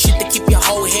that real shit to keep your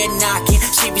whole head knocking.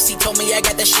 CBC told me I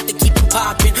got that shit to keep it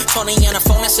poppin'. Tony on the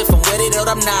phone, that's if I'm with it or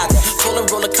I'm not. Told her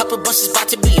roll a couple buses, about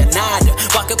to be a nada.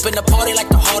 Walk up in the party like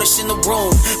the hardest in the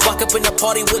room. Walk up in the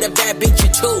party with a bad bitch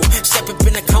or two. Step up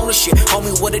in the corner, shit,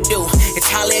 homie, what it do? It's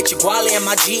holla at your guale and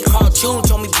my G cartoon.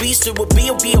 Told me beast it would be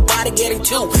about to get it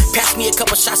too. Pass me a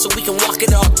couple shots so we can walk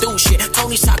it all through shit.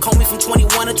 Tony's Talk, homie, from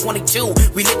 21 to 22.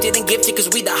 We lifted and gifted cause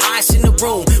we the highest in the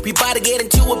room. We bout to get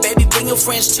into it, baby, bring your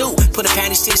friends too. Put the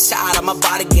panties to the side, I'm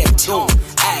about to get into 'em.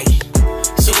 Ay,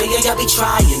 so will y'all be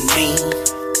trying me?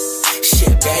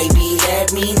 Shit, baby,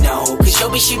 let me know. Cause your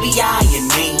bitch, she be eyeing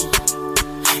me.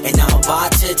 And I'm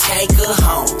about to take her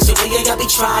home. So will y'all be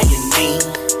trying me?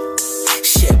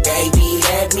 Shit, baby,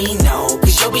 let me know.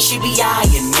 Cause your bitch, she be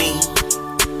eyeing me.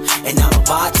 And I'm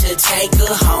about to take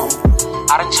her home.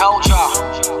 I done told y'all,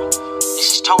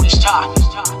 this is Tony's Talk.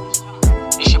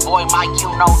 It's your boy Mike, you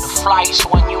know, the flyest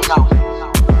one you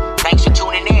know. Thanks for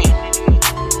tuning in.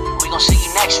 We gonna see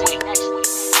you next week.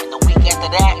 And the week after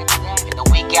that.